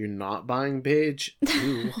like, you're not buying beige?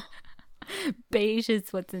 Ooh. Beige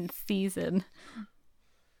is what's in season.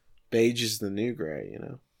 Beige is the new gray,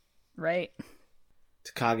 Right.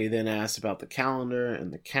 Takagi then asks about the calendar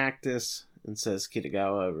and the cactus and says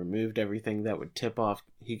Kitagawa removed everything that would tip off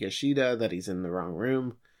Higashida that he's in the wrong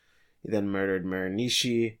room. He then murdered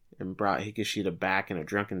Muranishi and brought Higashida back in a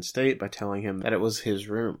drunken state by telling him that it was his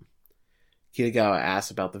room. Kitagawa asks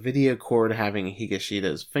about the video cord having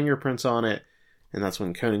Higashida's fingerprints on it, and that's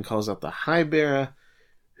when Conan calls out the Haibara,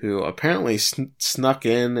 who apparently snuck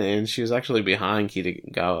in, and she was actually behind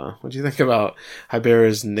Kitagawa. What do you think about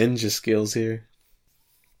Haibara's ninja skills here?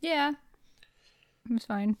 Yeah. It was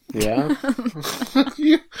fine. Yeah?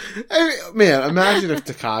 Man, imagine if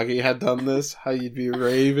Takagi had done this, how you'd be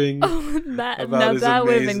raving about his that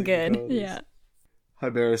would have been amazing good. abilities. Yeah.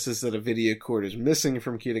 Haibara says that a video cord is missing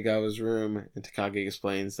from Kitagawa's room, and Takagi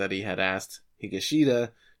explains that he had asked Higashida,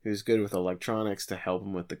 who's good with electronics, to help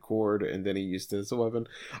him with the cord, and then he used it as a weapon.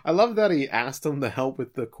 I love that he asked him to help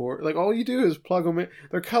with the cord. Like, all you do is plug them in.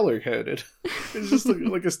 They're color-coded. It's just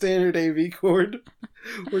like a standard AV cord,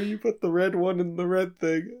 where you put the red one in the red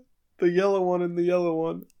thing, the yellow one in the yellow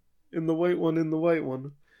one, and the white one in the white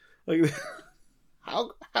one. Like,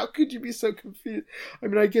 how could you be so confused? I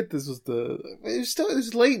mean, I get this was it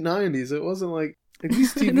was late 90s. It wasn't like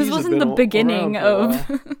these TVs this wasn't the beginning of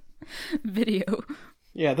video.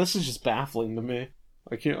 Yeah, this is just baffling to me.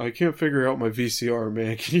 I can't figure out my VCR,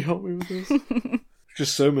 man. Can you help me with this?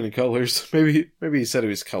 Just so many colors. Maybe he said he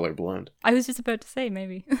was colorblind. I was just about to say,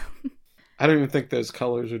 maybe. I don't even think those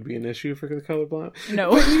colors would be an issue for the colorblind.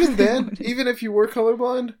 No. But even then, even if you were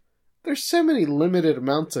colorblind, there's so many limited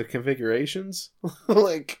amounts of configurations.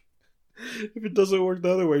 Like, if it doesn't work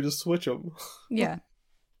the other way, just switch them. Yeah.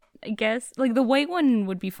 I guess, like, the white one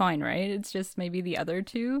would be fine, right? It's just maybe the other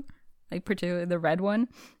two. Like, particularly the red one.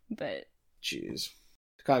 But Jeez.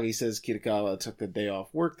 Takagi says Kitagawa took the day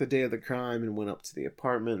off work the day of the crime and went up to the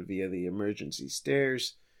apartment via the emergency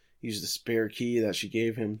stairs, used the spare key that she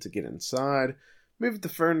gave him to get inside, moved the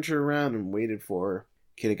furniture around, and waited for her.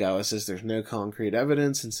 Kitagawa says there's no concrete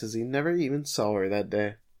evidence and says he never even saw her that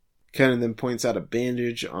day. Conan then points out a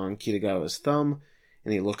bandage on Kitagawa's thumb,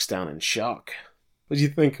 and he looks down in shock. What do you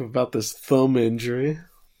think about this thumb injury?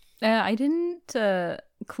 I didn't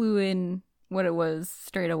clue in what it was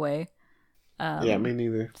straight away. Yeah, me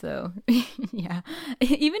neither. So, yeah.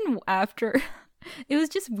 Even after, it was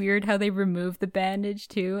just weird how they removed the bandage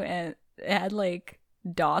too, and it had like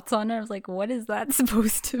dots on it. I was like, what is that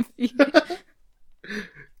supposed to be?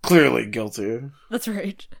 Clearly guilty. That's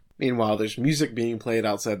right. Meanwhile, there's music being played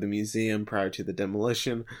outside the museum prior to the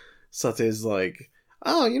demolition. Sate's like,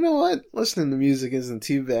 oh, you know what? Listening to music isn't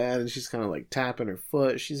too bad. And she's kind of like tapping her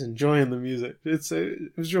foot. She's enjoying the music.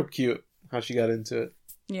 It was real cute how she got into it.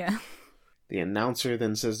 Yeah. The announcer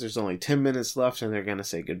then says there's only 10 minutes left and they're going to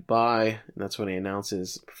say goodbye. And that's when he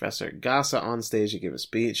announces Professor Agasa on stage to give a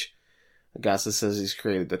speech. Agasa says he's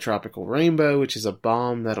created the Tropical Rainbow, which is a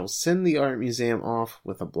bomb that'll send the art museum off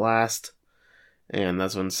with a blast. And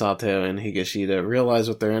that's when Sato and Higashida realize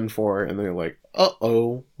what they're in for, and they're like,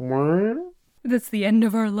 uh-oh. What? That's the end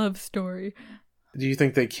of our love story. Do you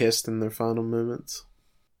think they kissed in their final moments?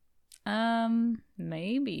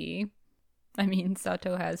 Maybe. I mean,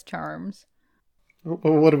 Sato has charms.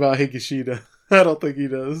 Well, what about Higashida? I don't think he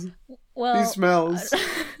does. Well, he smells.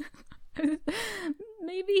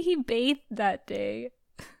 Maybe he bathed that day.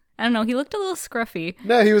 I don't know, he looked a little scruffy.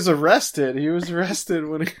 No, he was arrested. He was arrested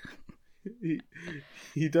when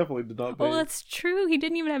he definitely did not bathe. Oh, that's true. He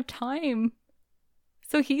didn't even have time.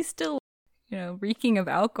 So he's still, reeking of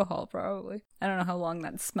alcohol, probably. I don't know how long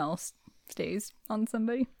that smell stays on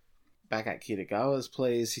somebody. Back at Kitagawa's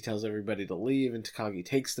place, he tells everybody to leave, and Takagi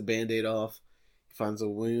takes the band-aid off. He finds a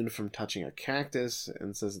wound from touching a cactus,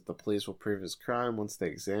 and says that the police will prove his crime once they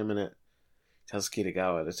examine it. He tells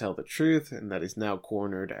Kitagawa to tell the truth, and that he's now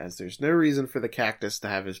cornered, as there's no reason for the cactus to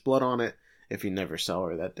have his blood on it if he never saw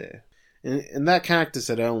her that day. And that cactus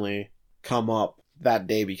had only come up that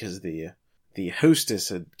day because the hostess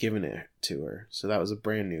had given it to her, so that was a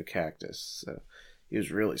brand new cactus, so he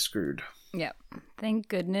was really screwed. Yep. Thank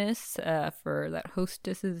goodness for that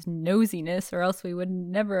hostess's nosiness, or else we would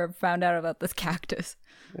never have found out about this cactus.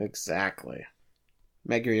 Exactly.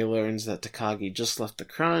 Meguri learns that Takagi just left the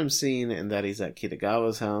crime scene and that he's at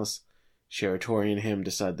Kitagawa's house. Shiratori and him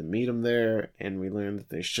decide to meet him there, and we learn that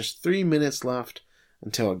there's just 3 minutes left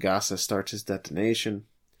until Agasa starts his detonation.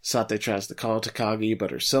 Sate tries to call Takagi,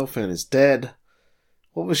 but her cell phone is dead.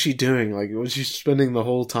 What was she doing? Like, was she spending the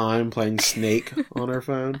whole time playing Snake on her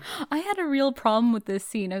phone? I had a real problem with this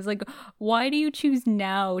scene. I was like, why do you choose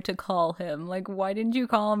now to call him? Like, why didn't you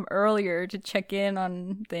call him earlier to check in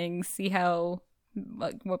on things, see how,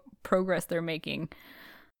 what progress they're making?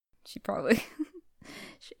 She probably...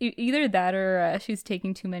 Either that or she's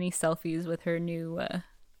taking too many selfies with her new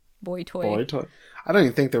boy toy. Boy toy? I don't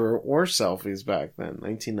even think there were selfies back then,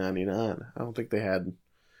 1999. I don't think they had...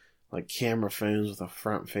 like camera phones with a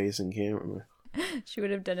front-facing camera. She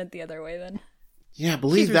would have done it the other way then. Yeah,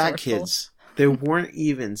 believe that, kids. There weren't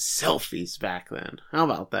even selfies back then. How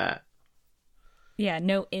about that? Yeah,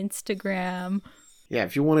 no Instagram. Yeah,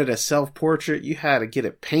 if you wanted a self-portrait, you had to get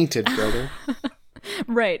it painted, brother.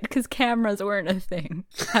 Right, because cameras weren't a thing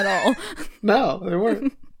at all. No, they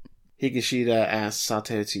weren't. Higashida asks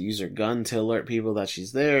Sato to use her gun to alert people that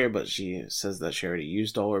she's there, but she says that she already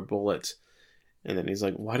used all her bullets. And then he's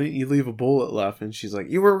like, why didn't you leave a bullet left? And she's like,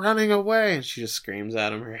 you were running away. And she just screams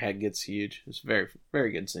at him. Her head gets huge. It's a very,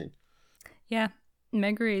 very good scene. Yeah.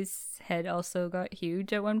 Meguri's head also got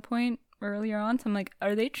huge at one point earlier on. So I'm like,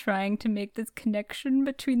 are they trying to make this connection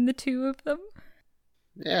between the two of them?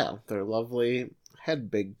 Yeah, they're lovely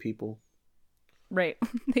head big people. Right.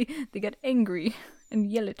 They get angry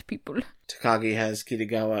and yell at people. Takagi has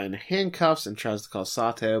Kitagawa in handcuffs and tries to call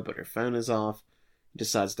Sato, but her phone is off. He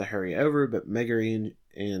decides to hurry over, but Meguri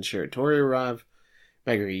and Shiratori arrive.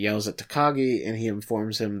 Meguri yells at Takagi, and he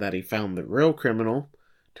informs him that he found the real criminal.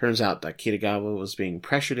 Turns out that Kitagawa was being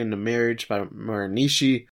pressured into marriage by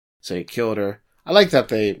Muranishi, so he killed her. I like that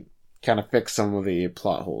they kind of fixed some of the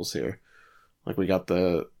plot holes here. Like, we got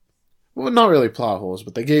well, not really plot holes,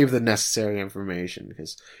 but they gave the necessary information,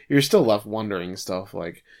 because you're still left wondering stuff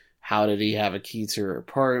like, how did he have a key to her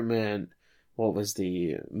apartment? What was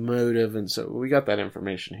the motive? And so we got that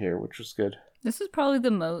information here, which was good. This is probably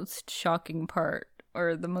the most shocking part,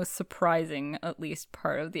 or the most surprising, at least,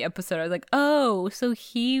 part of the episode. I was like, oh, so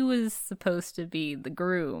he was supposed to be the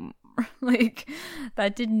groom. Like,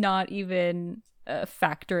 that did not even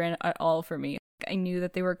factor in at all for me. I knew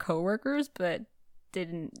that they were coworkers, but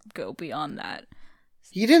didn't go beyond that.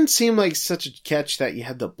 He didn't seem like such a catch that you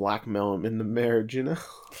had to blackmail him in the marriage, you know?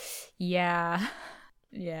 Yeah.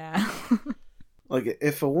 Like,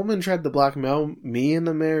 if a woman tried to blackmail me in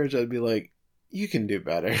the marriage, I'd be like, you can do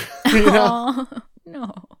better. You know?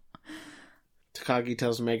 No. Takagi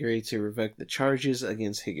tells Meguri to revoke the charges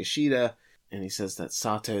against Higashida, and he says that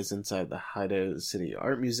Sato is inside the Haido City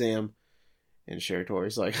Art Museum, and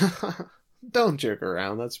Shiratori's like, don't joke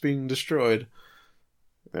around, that's being destroyed.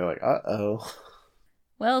 They're like, uh-oh.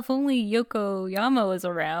 Well, if only Yokoyama was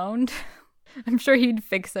around, I'm sure he'd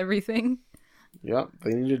fix everything. Yep,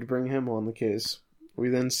 they needed to bring him on the case. We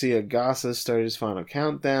then see Agasa start his final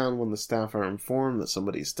countdown when the staff are informed that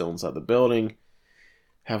somebody's still inside the building.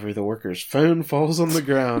 However, the worker's phone falls on the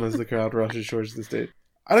ground as the crowd rushes towards the stage.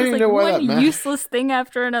 I don't even know why that matters. One useless thing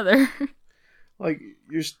after another. Like,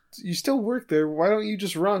 you still work there. Why don't you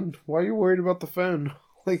just run? Why are you worried about the phone?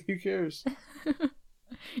 Like, who cares?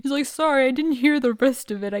 He's like, sorry, I didn't hear the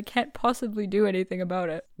rest of it. I can't possibly do anything about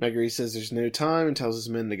it. Meguri says there's no time and tells his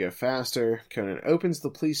men to go faster. Conan opens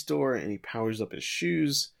the police door and he powers up his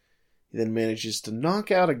shoes. He then manages to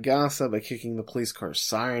knock out Agasa by kicking the police car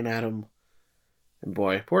siren at him. And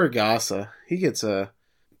boy, poor Agasa, he gets a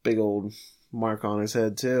big old mark on his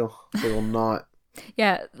head too. Big old knot.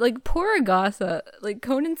 Yeah, like poor Agasa. Like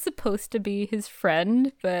Conan's supposed to be his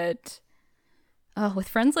friend, but with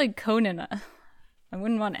friends like Conan, I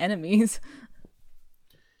wouldn't want enemies.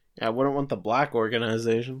 Yeah, I wouldn't want the black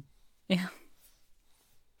organization. Yeah.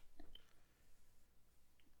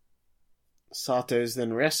 Sato is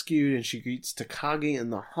then rescued and she greets Takagi in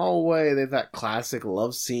the hallway. They have that classic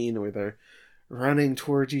love scene where they're running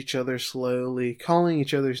towards each other slowly, calling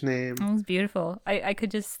each other's name. It was beautiful. I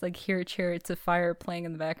could just like hear Chariots of Fire playing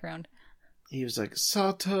in the background. He was like,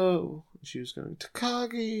 Sato. And she was going,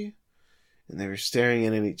 Takagi. And they were staring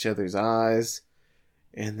in each other's eyes.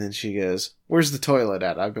 And then she goes, where's the toilet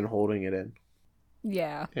at? I've been holding it in.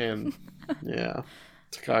 Yeah. And yeah,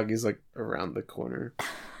 Takagi's like around the corner.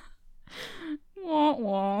 Wah,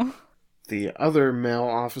 wah. The other male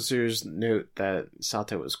officers note that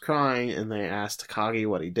Sato was crying, and they ask Takagi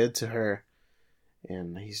what he did to her.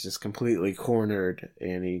 And he's just completely cornered,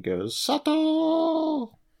 and he goes,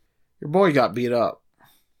 Sato! Your boy got beat up.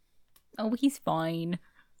 Oh, he's fine.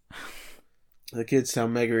 The kids tell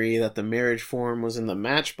Meguri that the marriage form was in the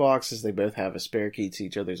matchbox, as they both have a spare key to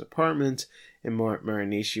each other's apartment, and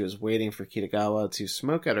Muranishi was waiting for Kitagawa to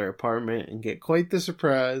smoke at her apartment and get quite the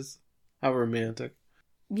surprise. How romantic.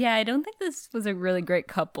 Yeah, I don't think this was a really great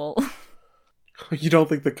couple. You don't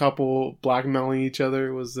think the couple blackmailing each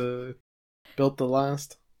other was built to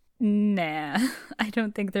last? Nah, I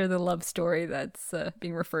don't think they're the love story that's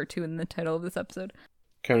being referred to in the title of this episode.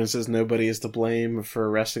 Conan says nobody is to blame for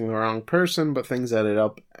arresting the wrong person, but things added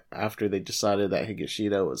up after they decided that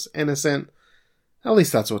Higashida was innocent. At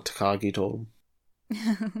least that's what Takagi told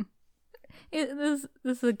him. This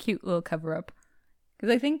is a cute little cover-up.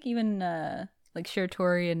 Because I think even like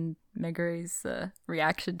Shiratori and Meguri's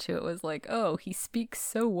reaction to it was like, oh, he speaks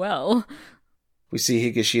so well. We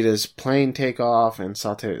see Higashida's plane take off, and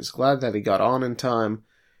Sato is glad that he got on in time.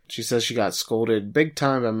 She says she got scolded big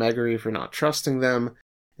time by Meguri for not trusting them,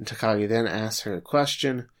 and Takagi then asks her a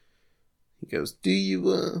question. He goes, Do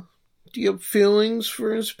you have feelings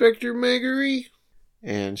for Inspector Meguri?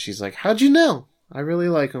 And she's like, how'd you know? I really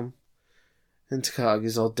like him. And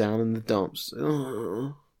Takagi's all down in the dumps.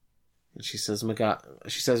 Ugh. And she says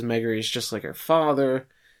Meguri is just like her father,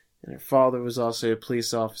 and her father was also a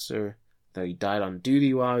police officer. Though he died on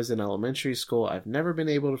duty while I was in elementary school, I've never been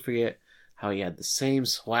able to forget how he had the same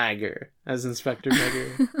swagger as Inspector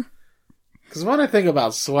Meguri. Because when I think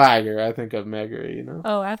about swagger, I think of Meguri, you know?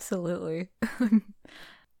 Oh, absolutely.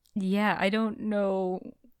 Yeah, I don't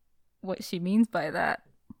know what she means by that.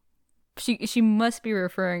 She must be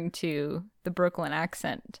referring to the Brooklyn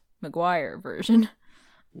accent Maguire version.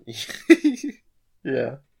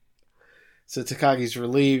 Yeah. So Takagi's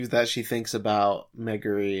relieved that she thinks about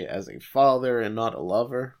Meguri as a father and not a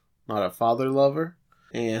lover. Not a father lover.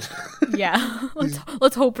 And yeah,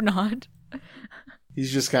 let's hope not.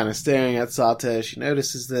 He's just kind of staring at Sato. She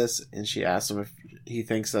notices this, and she asks him if he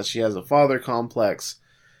thinks that she has a father complex.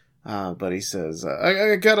 But he says,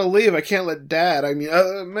 I gotta leave. I can't let Dad.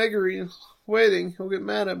 Meguri is waiting. He'll get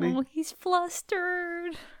mad at me. Oh, he's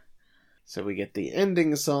flustered. So we get the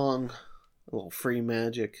ending song. A little free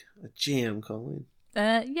magic. A jam, Colleen.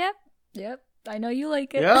 Yep. I know you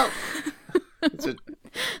like it. Yep. It's a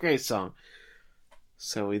great song.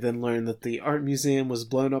 So we then learn that the art museum was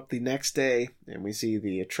blown up the next day, and we see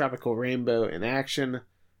the tropical rainbow in action,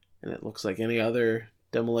 and it looks like any other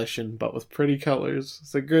demolition, but with pretty colors.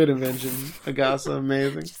 It's a great invention. Agasa,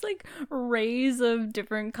 amazing. Just like rays of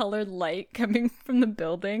different colored light coming from the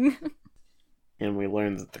building. And we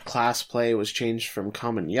learn that the class play was changed from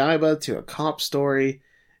Kamen Yaiba to a cop story,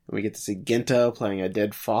 and we get to see Genta playing a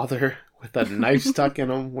dead father with a knife stuck in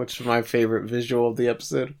him, which is my favorite visual of the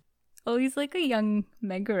episode. Oh, he's like a young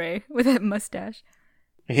Megure with a mustache.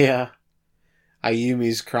 Yeah.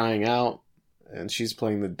 Ayumi's crying out, and she's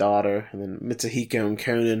playing the daughter, and then Mitsuhiko and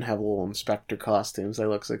Conan have little inspector costumes. They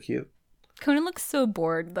look so cute. Conan looks so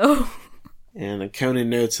bored, though. And Conan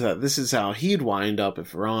notes that this is how he'd wind up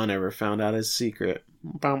if Ron ever found out his secret.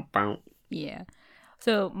 Bow, bow. Yeah.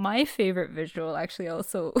 So my favorite visual actually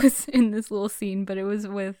also was in this little scene, but it was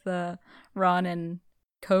with Ron and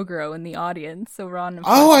Kogoro in the audience. So Ron, of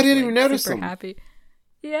course, I didn't even notice super him. Happy.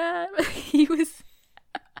 Yeah, he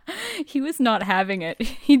was not having it.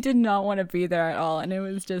 He did not want to be there at all, and it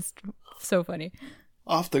was just so funny.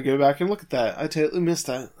 I'll have to go back and look at that. I totally missed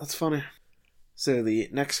that. That's funny. So the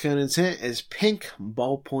next Conan's hint is pink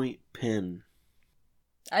ballpoint pen.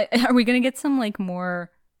 Are we gonna get some like more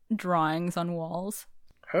drawings on walls?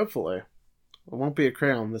 Hopefully. It won't be a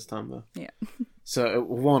crayon this time, though. Yeah. So it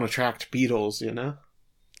won't attract beetles, you know?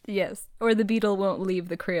 Yes. Or the beetle won't leave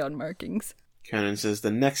the crayon markings. Conan says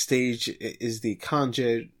the next stage is the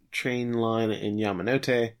Kanjo train line in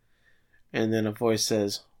Yamanote. And then a voice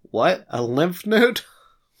says, "What? A lymph node?"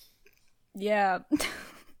 Yeah.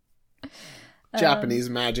 Japanese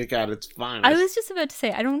magic at its finest. I was just about to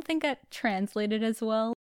say, I don't think that translated as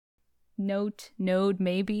well. Node,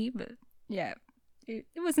 maybe, but yeah, it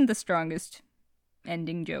wasn't the strongest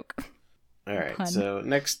ending joke. All right, Pun. so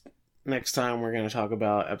next time we're going to talk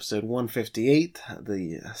about episode 158,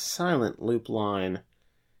 the Silent Loop line,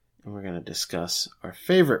 and we're going to discuss our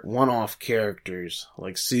favorite one-off characters,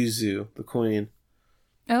 like Suzu, the queen.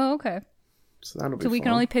 Oh, okay. So that'll be So we fun.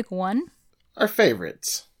 can only pick one? Our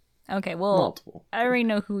favorites. Okay, well, Multiple. I already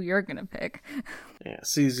know who you're going to pick. Yeah,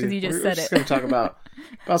 Suzu. 'Cause you just we're said just it. going to talk about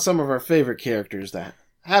some of our favorite characters that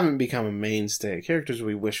haven't become a mainstay. Characters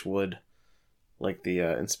we wish would. Like the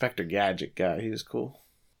Inspector Gadget guy. He was cool.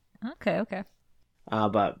 Okay.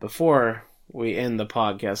 But before we end the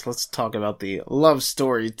podcast, let's talk about the love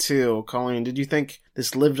story too. Colleen, did you think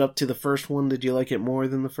this lived up to the first one? Did you like it more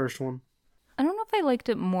than the first one? I don't know if I liked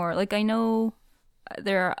it more. Like, I know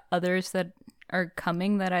there are others that are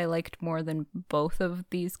coming that I liked more than both of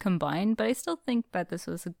these combined, but I still think that this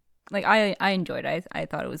was, I enjoyed it. I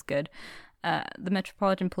thought it was good. The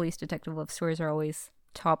Metropolitan Police Detective love stories are always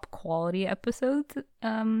top quality episodes,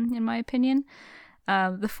 in my opinion.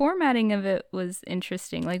 The formatting of it was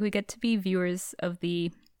interesting. Like, we get to be viewers of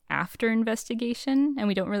the after investigation, and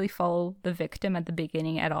we don't really follow the victim at the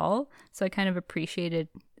beginning at all. So I kind of appreciated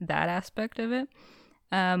that aspect of it.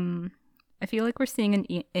 I feel like we're seeing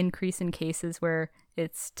an increase in cases where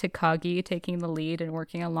it's Takagi taking the lead and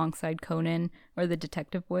working alongside Conan or the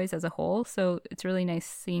detective boys as a whole. So it's really nice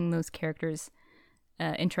seeing those characters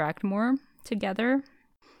interact more together.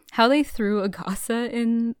 How they threw Agasa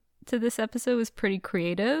into this episode was pretty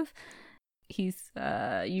creative. He's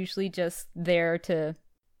usually just there to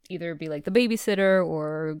either be like the babysitter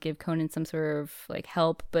or give Conan some sort of like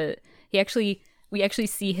help, but we actually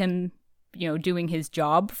see him, doing his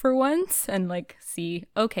job for once and like see,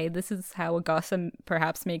 okay, this is how Agasa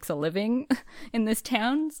perhaps makes a living in this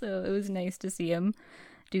town. So it was nice to see him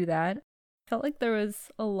do that. Felt like there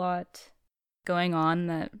was a lot going on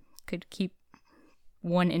that could keep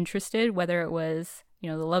one interested, whether it was,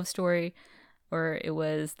 the love story or it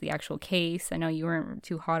was the actual case. I know you weren't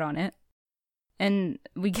too hot on it. And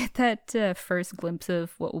we get that first glimpse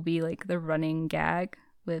of what will be like the running gag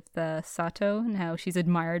with Sato and how she's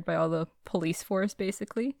admired by all the police force,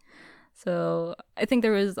 basically. So I think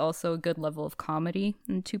there was also a good level of comedy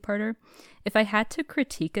in the two-parter. If I had to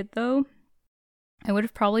critique it, though, I would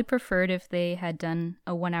have probably preferred if they had done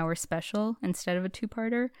a 1-hour special instead of a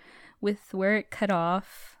two-parter. With where it cut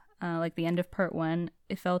off, like the end of part 1,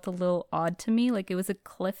 it felt a little odd to me. Like, it was a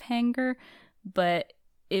cliffhanger, but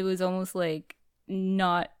it was almost like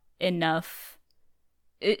not enough.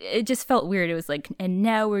 It just felt weird. It was like, and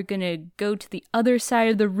now we're gonna go to the other side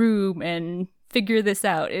of the room and figure this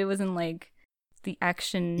out. It wasn't like the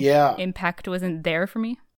action impact wasn't there for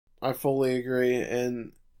me. I fully agree.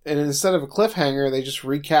 And instead of a cliffhanger, they just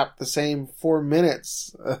recap the same 4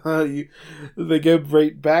 minutes. They go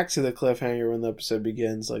right back to the cliffhanger when the episode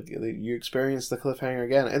begins. Like, you experience the cliffhanger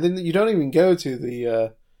again, and then you don't even go to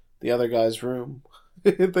the other guy's room.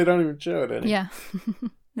 They don't even show it anymore. Yeah,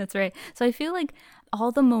 that's right. So I feel like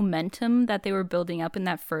all the momentum that they were building up in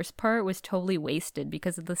that first part was totally wasted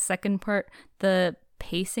because of the second part. The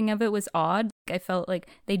pacing of it was odd. I felt like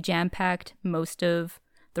they jam-packed most of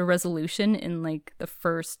the resolution in like the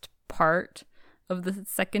first part of the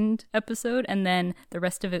second episode, and then the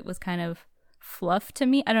rest of it was kind of fluff to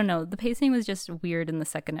me. I don't know. The pacing was just weird in the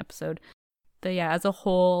second episode. But yeah, as a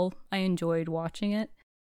whole, I enjoyed watching it.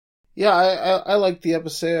 Yeah, I liked the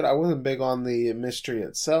episode. I wasn't big on the mystery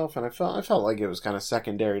itself, and I felt like it was kind of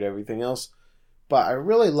secondary to everything else. But I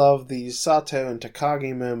really love the Sato and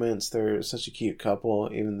Takagi moments. They're such a cute couple,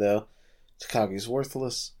 even though Takagi's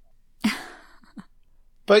worthless.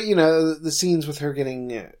 But, the scenes with her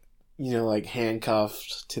getting, like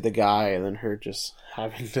handcuffed to the guy and then her just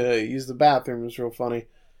having to use the bathroom was real funny.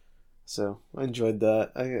 So, I enjoyed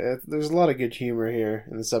that. There's a lot of good humor here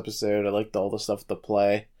in this episode. I liked all the stuff with the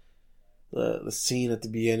play. The scene at the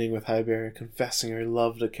beginning with Highberry confessing her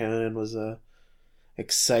love to Conan was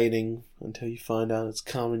exciting until you find out it's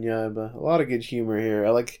Kamen Yaiba. A lot of good humor here.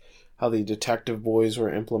 I like how the detective boys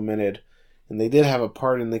were implemented, and they did have a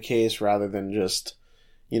part in the case rather than just,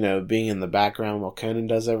 being in the background while Conan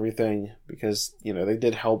does everything, because, they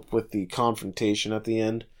did help with the confrontation at the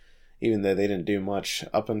end, even though they didn't do much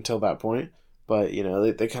up until that point. But,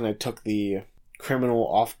 they kind of took the criminal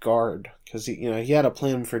off guard because he had a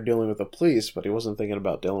plan for dealing with the police, but he wasn't thinking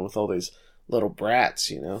about dealing with all these little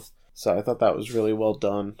brats. So I thought that was really well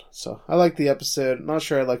done. So I liked the episode. Not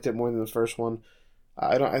sure I liked it more than the first one.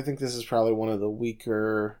 I think this is probably one of the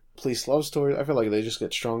weaker police love stories. I feel like they just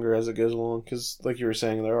get stronger as it goes along because, like you were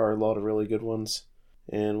saying, there are a lot of really good ones,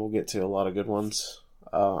 and we'll get to a lot of good ones.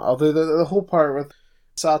 Although the whole part with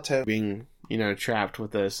Sato being trapped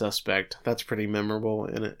with a suspect, that's pretty memorable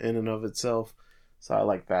in and of itself. So I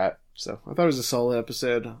like that. So I thought it was a solid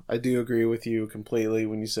episode. I do agree with you completely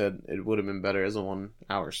when you said it would have been better as a 1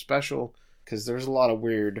 hour special, because there's a lot of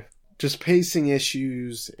weird just pacing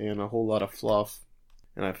issues and a whole lot of fluff.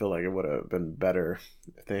 And I feel like it would have been better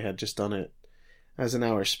if they had just done it as an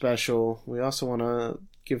hour special. We also want to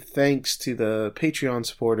give thanks to the Patreon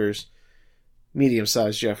supporters: Medium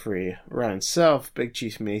Sized Jeffrey, Ryan Self, Big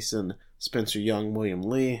Chief Mason, Spencer Young, William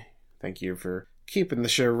Lee. Thank you for keeping the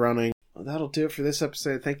show running. Well, that'll do it for this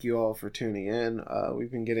episode. Thank you all for tuning in.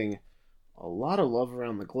 We've been getting a lot of love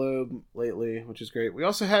around the globe lately, which is great. We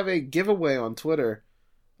also have a giveaway on Twitter.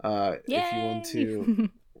 If you want to,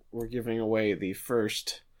 we're giving away the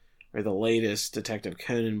latest Detective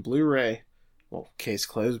Conan Blu-ray. Well, case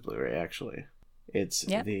closed Blu-ray, actually. It's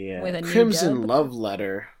the Crimson Love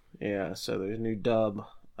Letter. Yeah, so there's a new dub.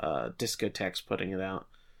 Discotex putting it out.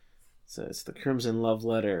 So it's the Crimson Love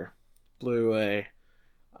Letter Blu-ray.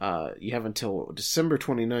 You have until December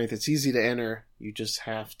 29th. It's easy to enter. You just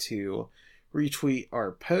have to retweet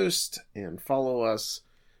our post and follow us,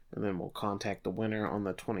 and then we'll contact the winner on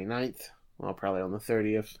the 29th. Well, probably on the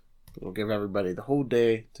 30th. We'll give everybody the whole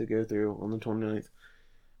day to go through on the 29th.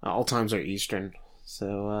 All times are Eastern.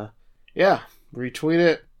 So, retweet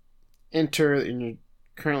it. Enter, and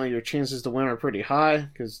currently your chances to win are pretty high,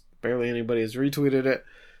 because barely anybody has retweeted it.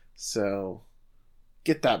 So,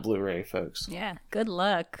 get that Blu-ray, folks. Yeah, good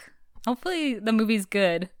luck. Hopefully the movie's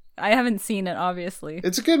good. I haven't seen it, obviously.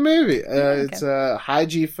 It's a good movie. It's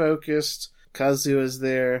Haiji focused. Kazuha's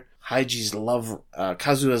there.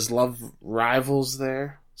 Kazuha's love rivals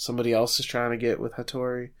there. Somebody else is trying to get with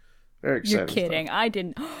Hattori. Very exciting. You're kidding.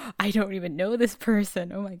 Stuff. I don't even know this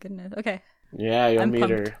person. Oh my goodness. Okay. Yeah, you'll meet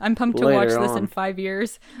her. I'm pumped to watch this in 5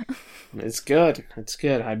 years. It's good. It's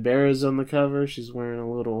good. Hibera's on the cover. She's wearing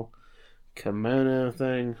a little kimono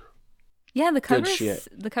thing. Yeah, the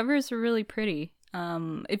covers are really pretty.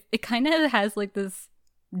 It kind of has like this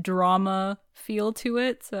drama feel to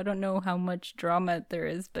it, so I don't know how much drama there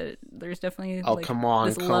is, but there's definitely come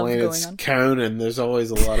on, Colleen, it's Conan. There's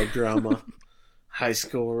always a lot of drama. High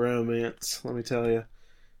school romance, let me tell you.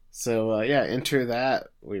 So enter that.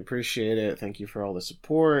 We appreciate it. Thank you for all the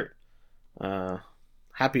support.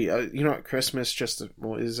 Happy Christmas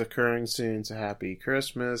is occurring soon, so happy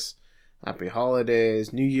Christmas, happy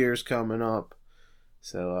holidays, New Year's coming up.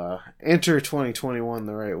 So enter 2021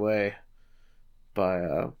 the right way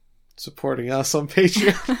by supporting us on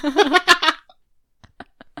Patreon.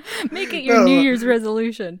 Make it your New Year's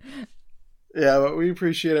resolution. Yeah, but we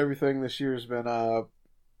appreciate everything. This year's been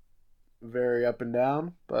very up and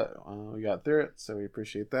down, but we got through it, so we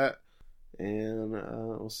appreciate that. And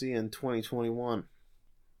we'll see you in 2021.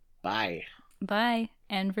 Bye. Bye.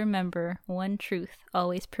 And remember, one truth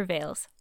always prevails.